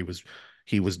life where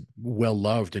he was well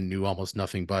loved and knew almost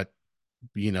nothing but,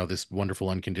 this wonderful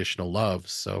unconditional love.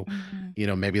 So,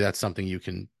 Mhm. maybe that's something you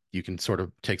can sort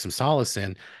of take some solace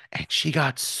in. And she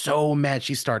got so mad.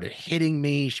 She started hitting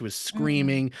me. She was Mm.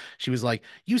 screaming. She was like,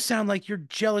 "You sound like you're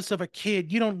jealous of a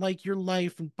kid. You don't like your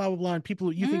life and blah blah blah. And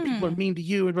you think people are Mm. mean to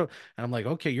you." And I'm like,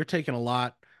 "Okay, you're taking a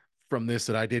lot from this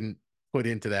that I didn't put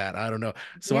into that. I don't know.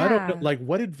 So I don't know, Yeah. like,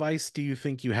 what advice do you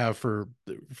think you have for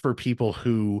people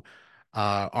who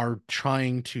are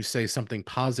trying to say something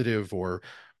positive or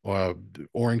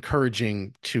or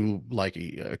encouraging to like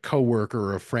a coworker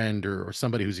or a friend or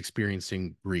somebody who's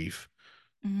experiencing grief?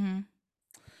 Hmm.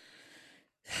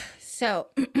 So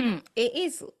it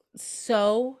is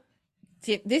so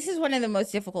this is one of the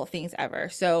most difficult things ever.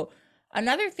 So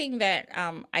another thing that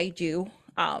I do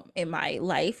in my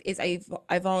life is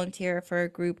I volunteer for a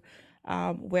group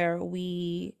where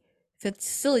we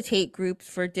facilitate groups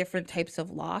for different types of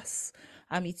loss.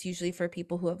 It's usually for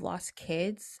people who have lost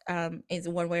kids, in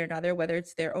one way or another, whether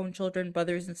it's their own children,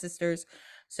 brothers and sisters.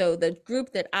 So the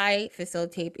group that I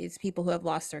facilitate is people who have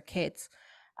lost their kids.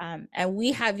 And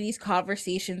we have these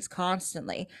conversations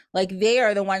constantly. Like they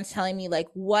are the ones telling me like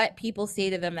what people say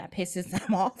to them that pisses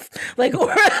them off. Like, or,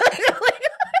 like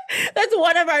that's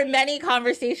one of our many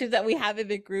conversations that we have in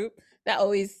the group. That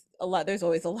always a lot. There's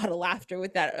always a lot of laughter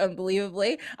with that,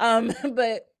 unbelievably.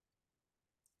 But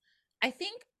I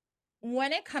think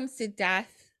when it comes to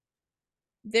death,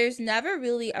 there's never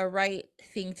really a right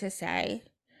thing to say,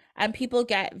 and people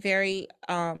get very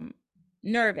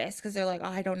nervous because they're like, oh,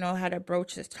 I don't know how to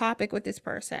broach this topic with this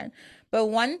person. But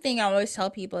one thing I always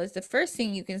tell people is the first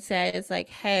thing you can say is like,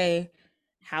 hey,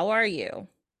 how are you?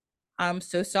 I'm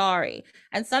so sorry.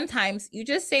 And sometimes you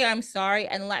just say I'm sorry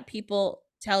and let people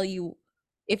tell you.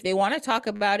 If they want to talk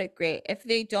about it, great. If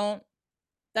they don't,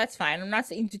 that's fine. I'm not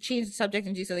saying to change the subject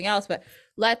and do something else, but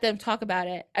let them talk about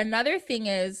it. Another thing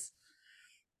is,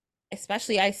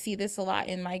 especially I see this a lot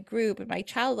in my group, in my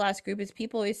child loss group, is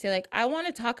people always say like, I want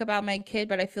to talk about my kid,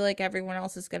 but I feel like everyone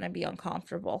else is going to be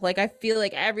uncomfortable. Like I feel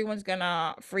like everyone's going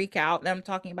to freak out that I'm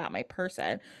talking about my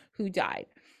person who died.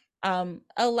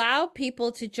 Allow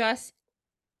people to just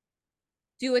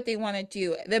do what they want to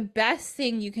do. The best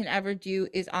thing you can ever do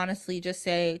is honestly just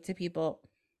say to people,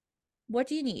 what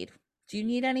do you need? Do you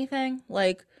need anything?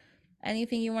 Like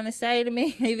anything you want to say to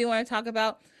me? Anything you want to talk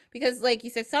about? Because, like you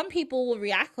said, some people will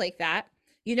react like that,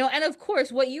 and of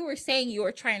course, what you were saying, you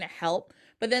were trying to help,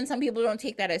 but then some people don't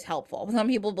take that as helpful. Some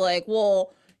people be like,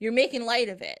 well, you're making light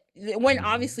of it. When Mhm.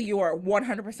 obviously you are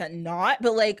 100% not,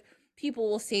 but like people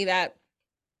will say that,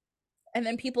 and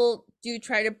then people do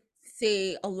try to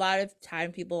say a lot of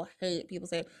time people hate people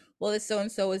say, well, this so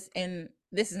and so is in,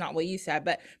 this is not what you said,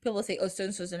 but people say, oh, so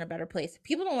and so's in a better place.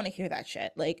 People don't want to hear that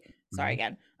shit. Like, sorry Mhm.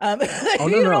 again. Oh, no,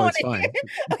 You don't no, want it's to hear, fine.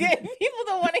 okay, people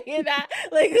don't want to hear that.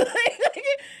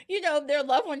 Their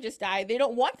loved one just died. They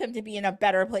don't want them to be in a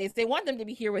better place. They want them to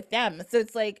be here with them. So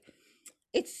it's like,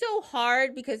 it's so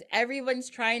hard because everyone's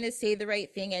trying to say the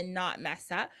right thing and not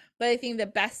mess up. But I think the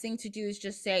best thing to do is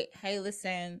just say, hey,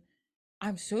 listen,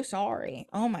 I'm so sorry.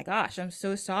 Oh my gosh, I'm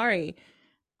so sorry.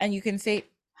 And you can say,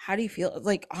 how do you feel?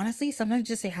 Like, honestly, sometimes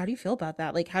just say, how do you feel about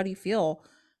that? Like, how do you feel?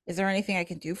 Is there anything I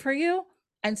can do for you?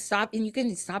 And stop, and you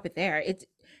can stop it there. It's,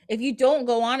 if you don't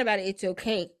go on about it, it's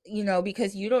okay,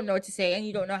 because you don't know what to say and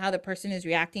you don't know how the person is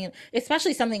reacting,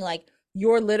 especially something like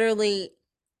you're literally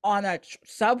on a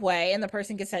subway and the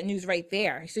person gets that news right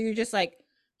there. So you're just like,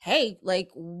 hey, like,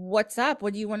 what's up?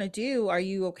 What do you want to do? Are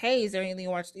you okay? Is there anything you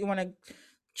want to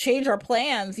change our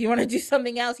plans? You want to do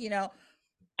something else,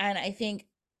 And I think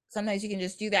sometimes you can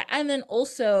just do that. And then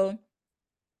also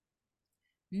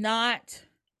not,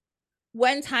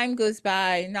 when time goes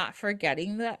by, not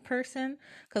forgetting that person.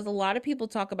 Because a lot of people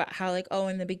talk about how, like, oh,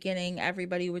 in the beginning,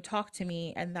 everybody would talk to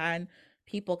me, and then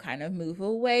people kind of move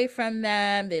away from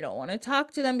them. They don't want to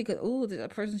talk to them because, oh, the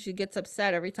person, she gets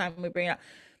upset every time we bring it up.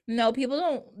 No, people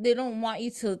don't, they don't want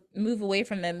you to move away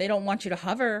from them. They don't want you to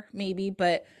hover, maybe,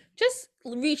 but just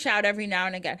reach out every now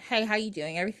and again. Hey, how you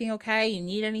doing? Everything okay? You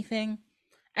need anything?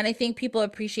 And I think people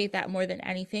appreciate that more than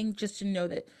anything, just to know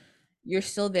that you're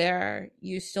still there,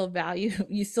 you still value,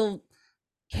 you still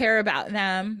care about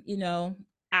them,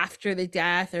 after the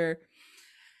death. Or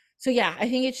so yeah, I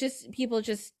think it's just people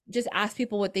just ask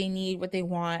people what they need, what they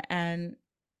want, and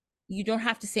you don't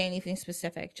have to say anything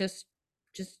specific. Just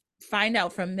find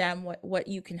out from them what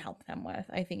you can help them with.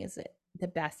 I think is it the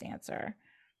best answer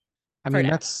I for mean,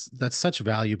 now. that's such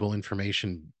valuable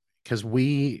information because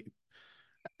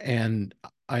and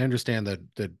I understand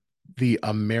that the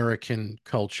American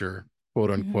culture, quote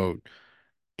Hmm. unquote,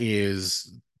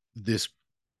 is this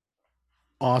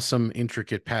awesome,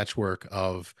 intricate patchwork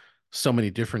of so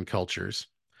many different cultures.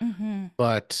 Hmm.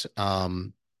 But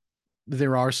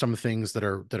there are some things that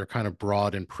are kind of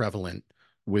broad and prevalent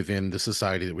within the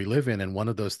society that we live in. And one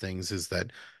of those things is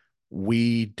that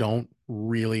we don't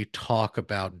really talk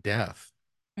about death.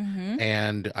 Hmm.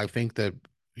 And I think that,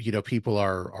 people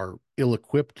are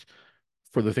ill-equipped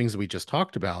for the things that we just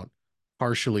talked about,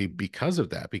 partially because of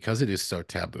that, because it is so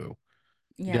taboo.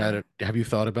 Yeah. that have you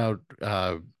thought about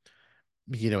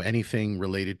anything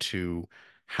related to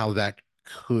how that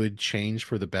could change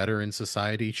for the better in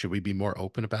society? Should we be more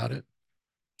open about it?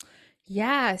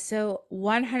 Yeah, so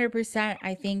 100%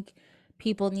 I think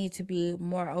people need to be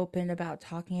more open about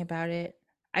talking about it.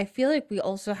 I feel like we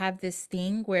also have this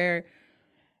thing where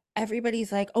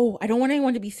everybody's like, "Oh, I don't want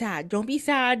anyone to be sad. Don't be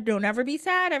sad. Don't ever be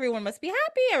sad. Everyone must be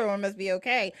happy. Everyone must be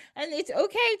okay." And it's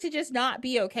okay to just not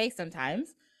be okay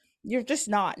sometimes. You're just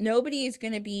not. Nobody is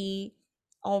going to be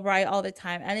all right all the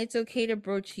time. And it's okay to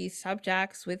broach these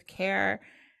subjects with care.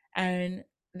 And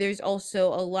there's also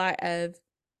a lot of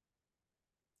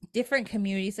different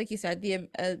communities, like you said, the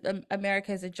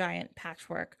America is a giant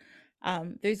patchwork.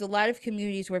 There's a lot of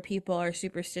communities where people are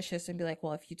superstitious and be like,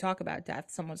 well, if you talk about death,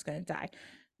 someone's going to die.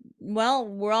 Well,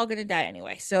 we're all going to die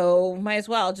anyway, so might as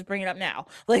well just bring it up now.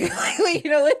 Let's get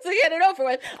it over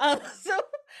with.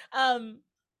 Um,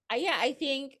 yeah, I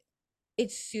think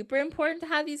it's super important to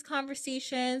have these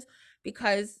conversations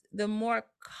because the more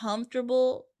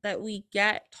comfortable that we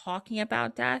get talking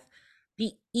about death,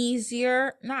 the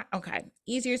easier, not okay,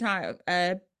 easier is not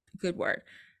a good word.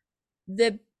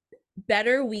 The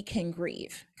better we can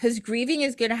grieve because grieving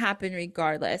is going to happen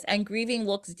regardless, and grieving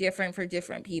looks different for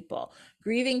different people.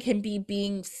 Grieving can be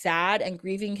being sad, and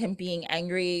grieving can being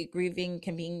angry. Grieving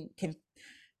can being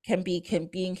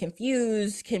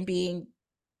confused, can being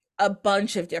a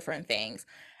bunch of different things.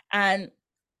 And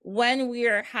when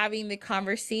we're having the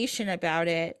conversation about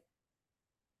it,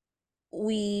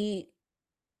 we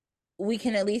we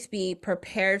can at least be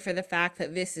prepared for the fact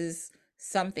that this is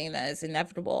something that is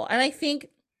inevitable. And I think,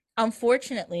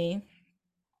 unfortunately,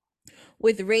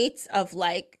 with rates of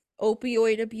like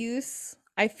opioid abuse,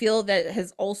 I feel that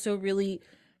has also really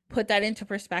put that into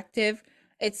perspective.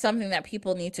 It's something that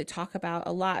people need to talk about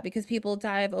a lot because people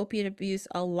die of opiate abuse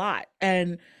a lot.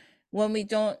 And when we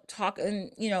don't talk,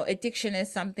 and addiction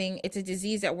is something, it's a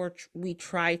disease that we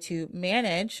try to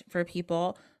manage for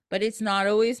people, but it's not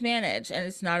always managed and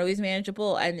it's not always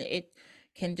manageable, and it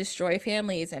can destroy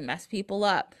families and mess people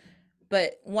up.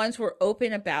 But once we're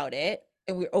open about it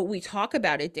and we talk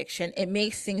about addiction, it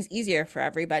makes things easier for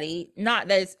everybody. Not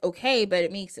that it's okay, but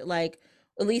it makes it like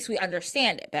at least we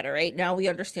understand it better, right? Now we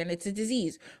understand it's a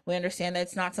disease. We understand that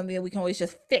it's not something that we can always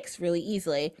just fix really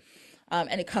easily.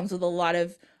 And it comes with a lot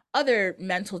of other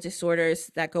mental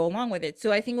disorders that go along with it.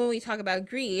 So I think when we talk about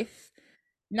grief,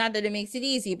 not that it makes it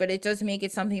easy, but it does make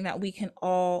it something that we can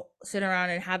all sit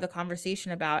around and have the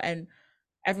conversation about. And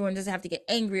everyone doesn't have to get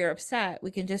angry or upset.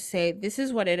 We can just say, this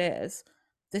is what it is.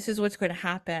 This is what's going to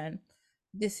happen.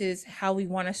 This is how we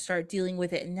want to start dealing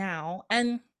with it now.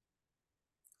 And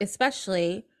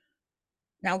especially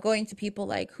now going to people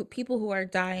like people who are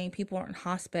dying, people who are in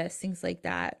hospice, things like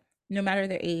that, no matter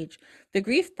their age. The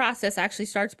grief process actually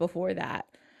starts before that.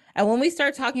 And when we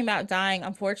start talking about dying,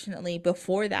 unfortunately,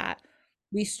 before that,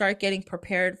 we start getting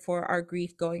prepared for our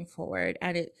grief going forward.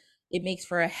 And it makes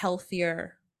for a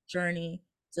healthier journey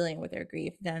dealing with their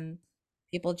grief than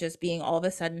people just being all of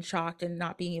a sudden shocked and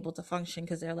not being able to function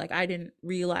because they're like, I didn't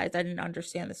realize, I didn't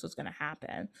understand this was going to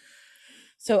happen.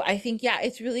 So I think, yeah,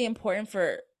 it's really important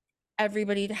for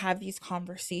everybody to have these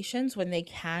conversations when they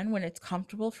can, when it's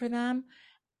comfortable for them,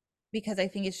 because I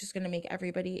think it's just going to make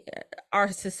everybody, our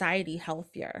society,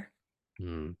 healthier.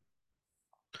 Hmm.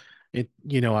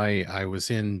 I was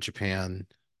in Japan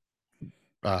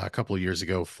a couple of years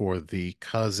ago for the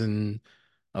cousin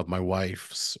of my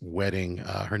wife's wedding.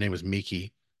 Her name was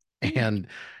Miki, and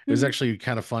it was actually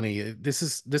kind of funny. This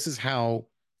is how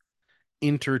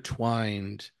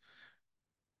intertwined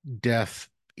death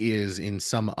is in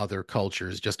some other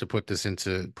cultures. Just to put this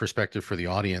into perspective for the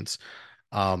audience,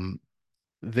 um,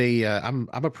 I'm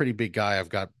a pretty big guy. I've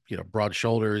got, broad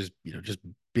shoulders, just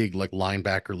big, like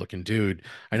linebacker looking dude.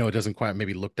 I know it doesn't quite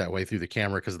maybe look that way through the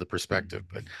camera because of the perspective,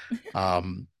 but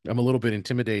I'm a little bit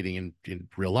intimidating in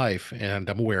real life, and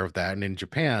I'm aware of that. And in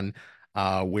Japan,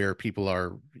 where people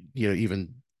are,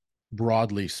 even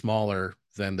broadly smaller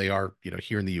than they are,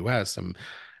 here in the US, I'm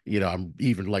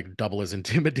even like double as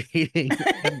intimidating.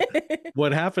 And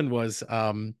what happened was,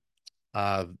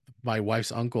 uh my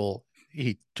wife's uncle,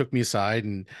 he took me aside,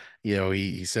 and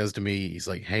he says to me, he's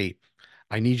like, hey,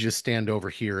 I need you to stand over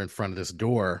here in front of this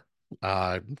door,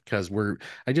 because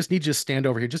I just need you to stand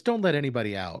over here, just don't let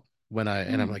anybody out when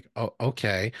and I'm Mm. like, oh,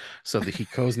 okay. So he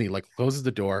goes and he like closes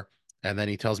the door, and then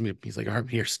he tells me, he's like, all right,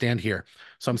 here, stand here.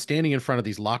 So I'm standing in front of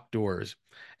these locked doors,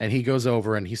 and he goes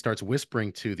over and he starts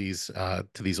whispering to these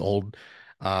old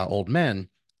men,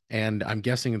 and I'm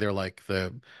guessing they're like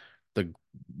the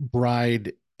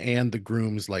bride and the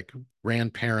groom's like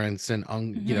grandparents and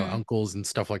Hmm. uncles and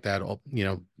stuff like that, all,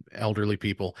 elderly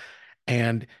people.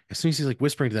 And as soon as he's like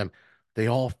whispering to them, they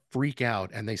all freak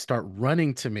out and they start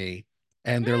running to me,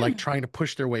 and they're like Mm. trying to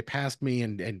push their way past me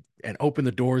and open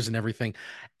the doors and everything.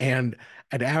 And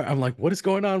I'm like, what is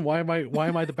going on? Why am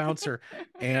I the bouncer?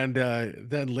 And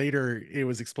then later it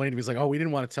was explained to me, he's like, oh, we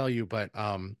didn't want to tell you, but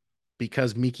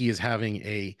because Miki is having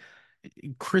a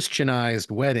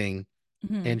Christianized wedding,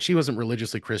 Mhm. and she wasn't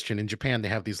religiously Christian. In Japan, they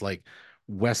have these like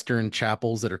Western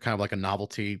chapels that are kind of like a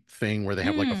novelty thing where they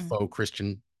have like a Mm. faux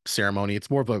Christian ceremony. It's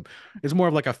more of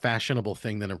like a fashionable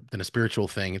thing than a spiritual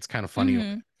thing. It's kind of funny.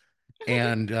 Mhm.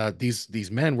 And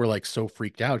these men were like so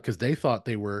freaked out because they thought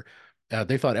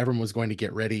everyone was going to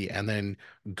get ready and then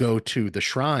go to the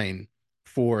shrine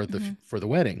Mhm. for the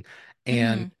wedding.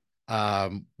 And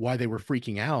Mhm. why they were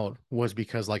freaking out was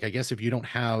because, like, I guess if you don't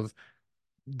have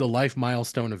the life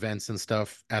milestone events and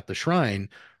stuff at the shrine,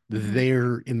 Mhm.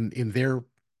 they're in their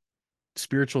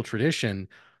spiritual tradition,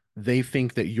 they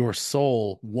think that your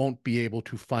soul won't be able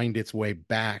to find its way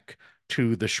back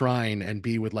to the shrine and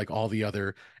be with like all the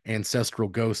other ancestral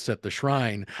ghosts at the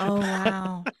shrine. Oh,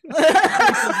 wow. It's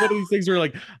like one of these things where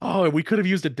like, oh, we could have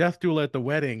used a death duel at the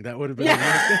wedding. That would have been a really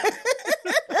Yeah.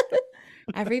 good.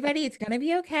 Everybody, it's gonna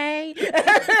be okay.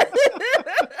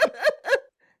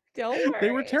 Don't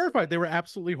They were worry. terrified. They were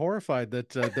absolutely horrified that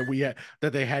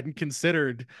they hadn't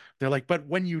considered. They're like, but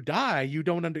when you die, you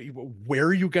don't where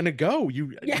are you gonna go? Yeah.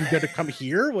 You gonna come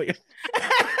here? Like,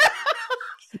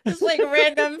 Just like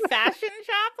random fashion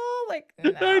chapel? Like,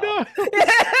 I no. know.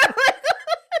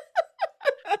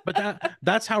 But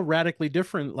that's how radically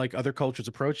different like other cultures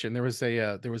approach it. And there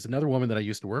was another woman that I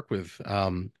used to work with,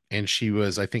 and she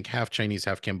was, I think, half Chinese,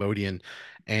 half Cambodian,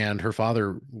 and her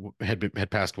father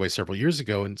had passed away several years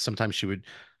ago, and sometimes she would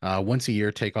once a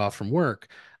year take off from work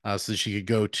so that she could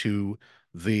go to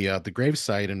the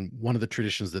gravesite. And one of the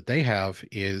traditions that they have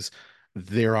is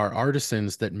there are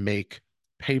artisans that make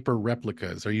paper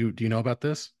replicas. Do you know about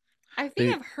this? I think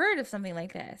They I've heard of something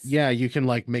like this. Yeah, you can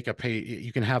like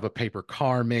you can have a paper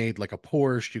car made like a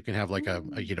Porsche. You can have like a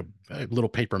Mm. a little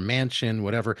paper mansion,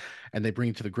 whatever, and they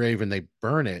bring it to the grave and they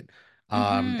burn it.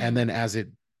 And Mhm. then as it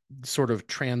sort of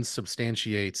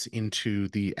transubstantiates into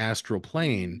the astral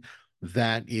plane,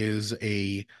 that is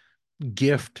a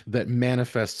gift that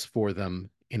manifests for them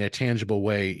in a tangible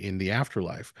way in the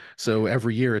afterlife. So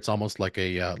every year it's almost like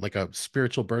a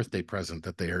spiritual birthday present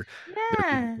that they're giving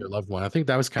Yeah. their loved one. I think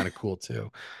that was kind of cool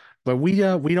too. But we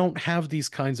don't have these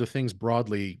kinds of things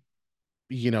broadly,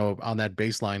 on that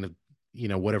baseline of,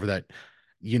 whatever that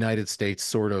United States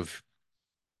sort of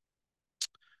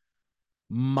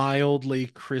mildly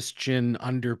Christian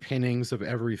underpinnings of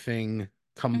everything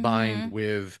combined Mhm.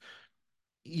 with,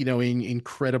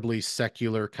 incredibly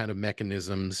secular kind of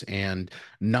mechanisms and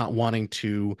not wanting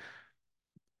to,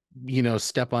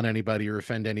 step on anybody or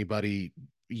offend anybody,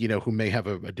 who may have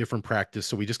a different practice.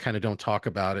 So we just kind of don't talk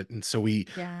about it. And so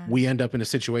Yeah. we end up in a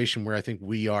situation where I think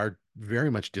we are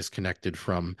very much disconnected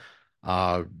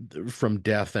uh from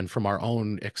death and from our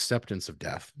own acceptance of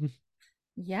death.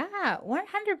 Yeah,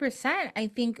 100%. I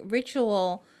think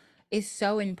ritual is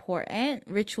so important.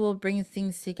 Ritual brings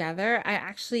things together. I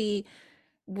actually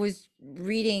was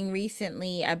reading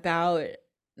recently about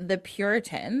the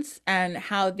Puritans and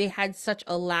how they had such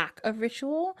a lack of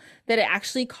ritual that it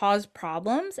actually caused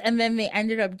problems. And then they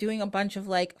ended up doing a bunch of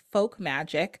like folk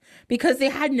magic because they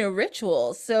had no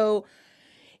rituals. So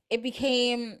it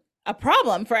became a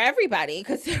problem for everybody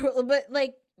because but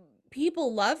like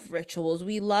people love rituals.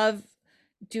 We love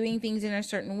doing things in a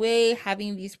certain way,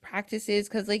 having these practices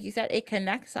because like you said, it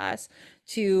connects us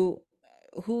to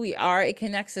who we are. It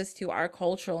connects us to our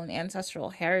cultural and ancestral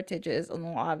heritages in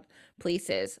a lot of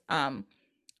places. And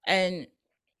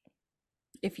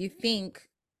if you think,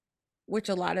 which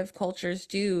a lot of cultures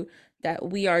do, that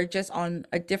we are just on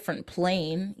a different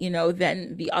plane,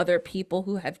 than the other people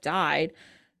who have died,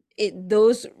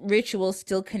 those rituals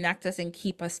still connect us and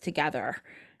keep us together,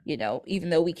 even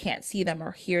though we can't see them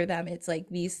or hear them. It's like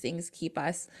these things keep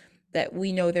us, that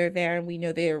we know they're there and we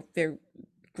know they're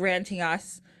granting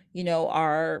us,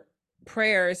 our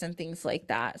prayers and things like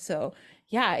that. So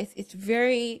yeah, it's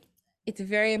very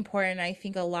important. I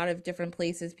think a lot of different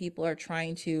places people are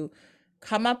trying to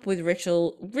come up with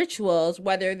rituals,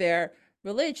 whether they're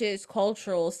religious,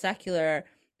 cultural, secular,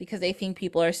 because they think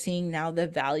people are seeing now the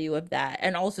value of that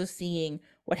and also seeing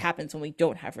what happens when we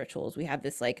don't have rituals. We have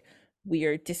this like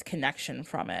weird disconnection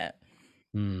from it.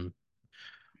 Hmm.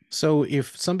 So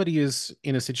if somebody is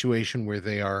in a situation where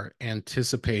they are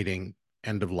anticipating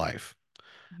end of life,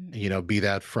 be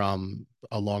that from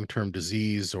a long-term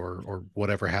disease or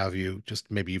whatever have you, just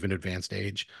maybe even advanced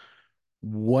age,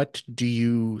 what do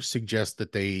you suggest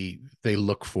that they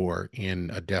look for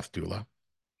in a death doula?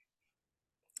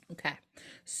 Okay.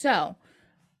 So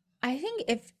I think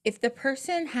if the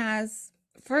person has,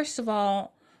 first of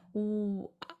all, w-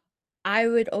 I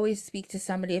would always speak to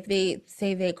somebody if they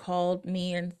say they called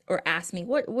me and or asked me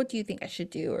what do you think I should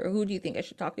do or who do you think I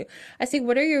should talk to? I say,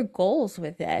 what are your goals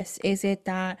with this? Is it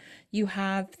that you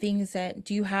have things that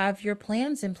do you have your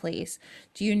plans in place?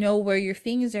 Do you know where your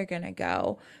things are gonna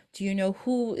go? Do you know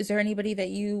who is there anybody that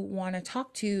you want to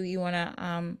talk to? You want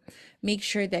to make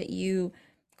sure that you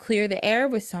clear the air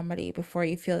with somebody before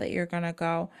you feel that you're gonna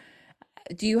go.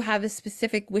 Do you have a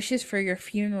specific wishes for your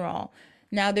funeral?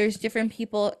 Now there's different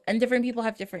people and different people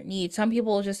have different needs. Some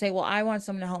people will just say, well, I want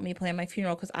someone to help me plan my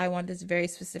funeral because I want this very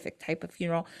specific type of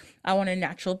funeral. I want a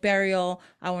natural burial.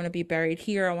 I want to be buried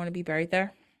here. I want to be buried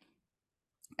there.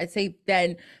 I'd say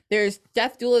then there's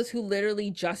death doulas who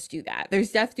literally just do that.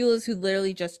 There's death doulas who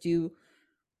literally just do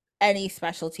any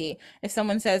specialty. If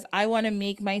someone says, I want to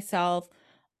make myself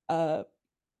a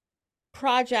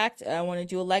project. I want to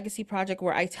do a legacy project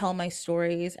where I tell my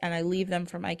stories and I leave them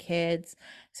for my kids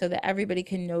so that everybody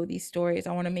can know these stories.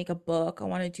 I want to make a book. I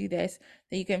want to do this.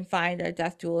 That you can find a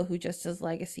death doula who just does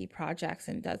legacy projects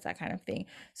and does that kind of thing.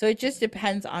 So it just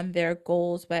depends on their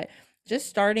goals, but just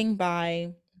starting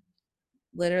by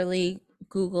literally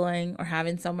Googling or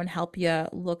having someone help you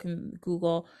look in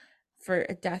Google for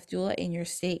a death doula in your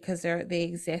state because they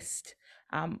exist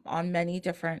on many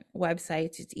different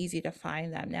websites. It's easy to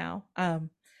find them now. And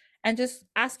just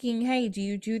asking, hey, do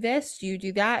you do this? Do you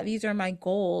do that? These are my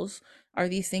goals. Are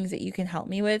these things that you can help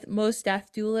me with? Most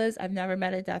death doulas, I've never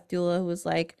met a death doula who was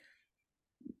like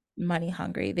money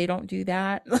hungry. They don't do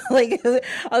that. Like oh,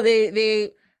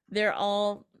 they're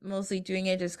all mostly doing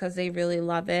it just because they really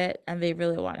love it and they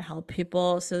really want to help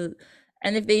people. So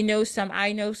and if they know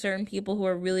I know certain people who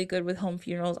are really good with home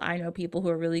funerals. I know people who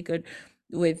are really good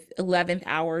with 11th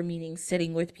hour, meaning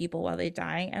sitting with people while they're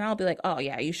dying. And I'll be like, oh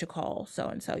yeah, you should call so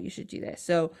and so, you should do this.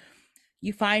 So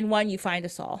you find one, you find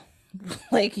us all.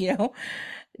 Like, it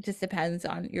just depends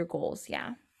on your goals.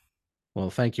 Yeah. Well,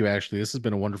 thank you, Ashley. This has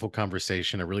been a wonderful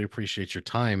conversation. I really appreciate your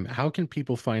time. How can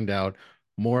people find out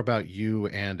more about you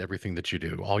and everything that you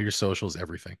do? All your socials,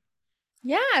 everything.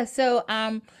 Yeah. So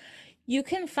you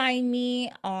can find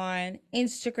me on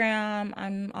Instagram.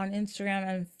 I'm on Instagram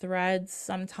and Threads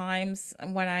sometimes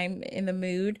when I'm in the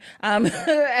mood. At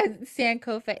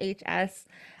Sankofa HS.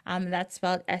 That's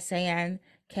spelled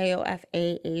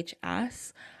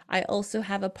SANKOFAHS. I also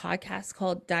have a podcast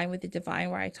called Dine with the Divine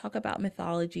where I talk about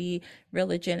mythology,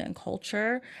 religion, and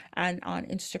culture. And on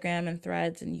Instagram and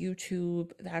Threads and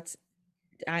YouTube, that's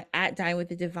at Dine with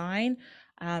the Divine.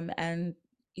 And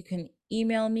you can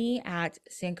email me at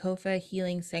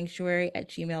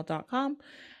sankofahealingsanctuary@gmail.com.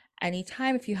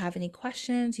 Anytime, if you have any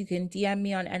questions, you can DM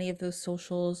me on any of those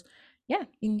socials. Yeah,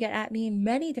 you can get at me in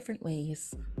many different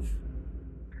ways.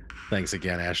 Thanks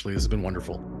again, Ashley. This has been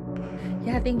wonderful.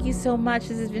 Yeah, thank you so much.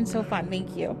 This has been so fun.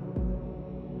 Thank you.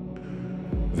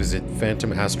 Visit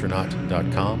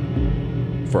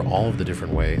phantomastronaut.com for all of the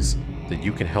different ways that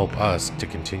you can help us to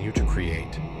continue to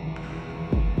create.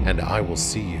 And I will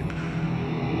see you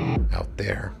out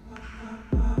there.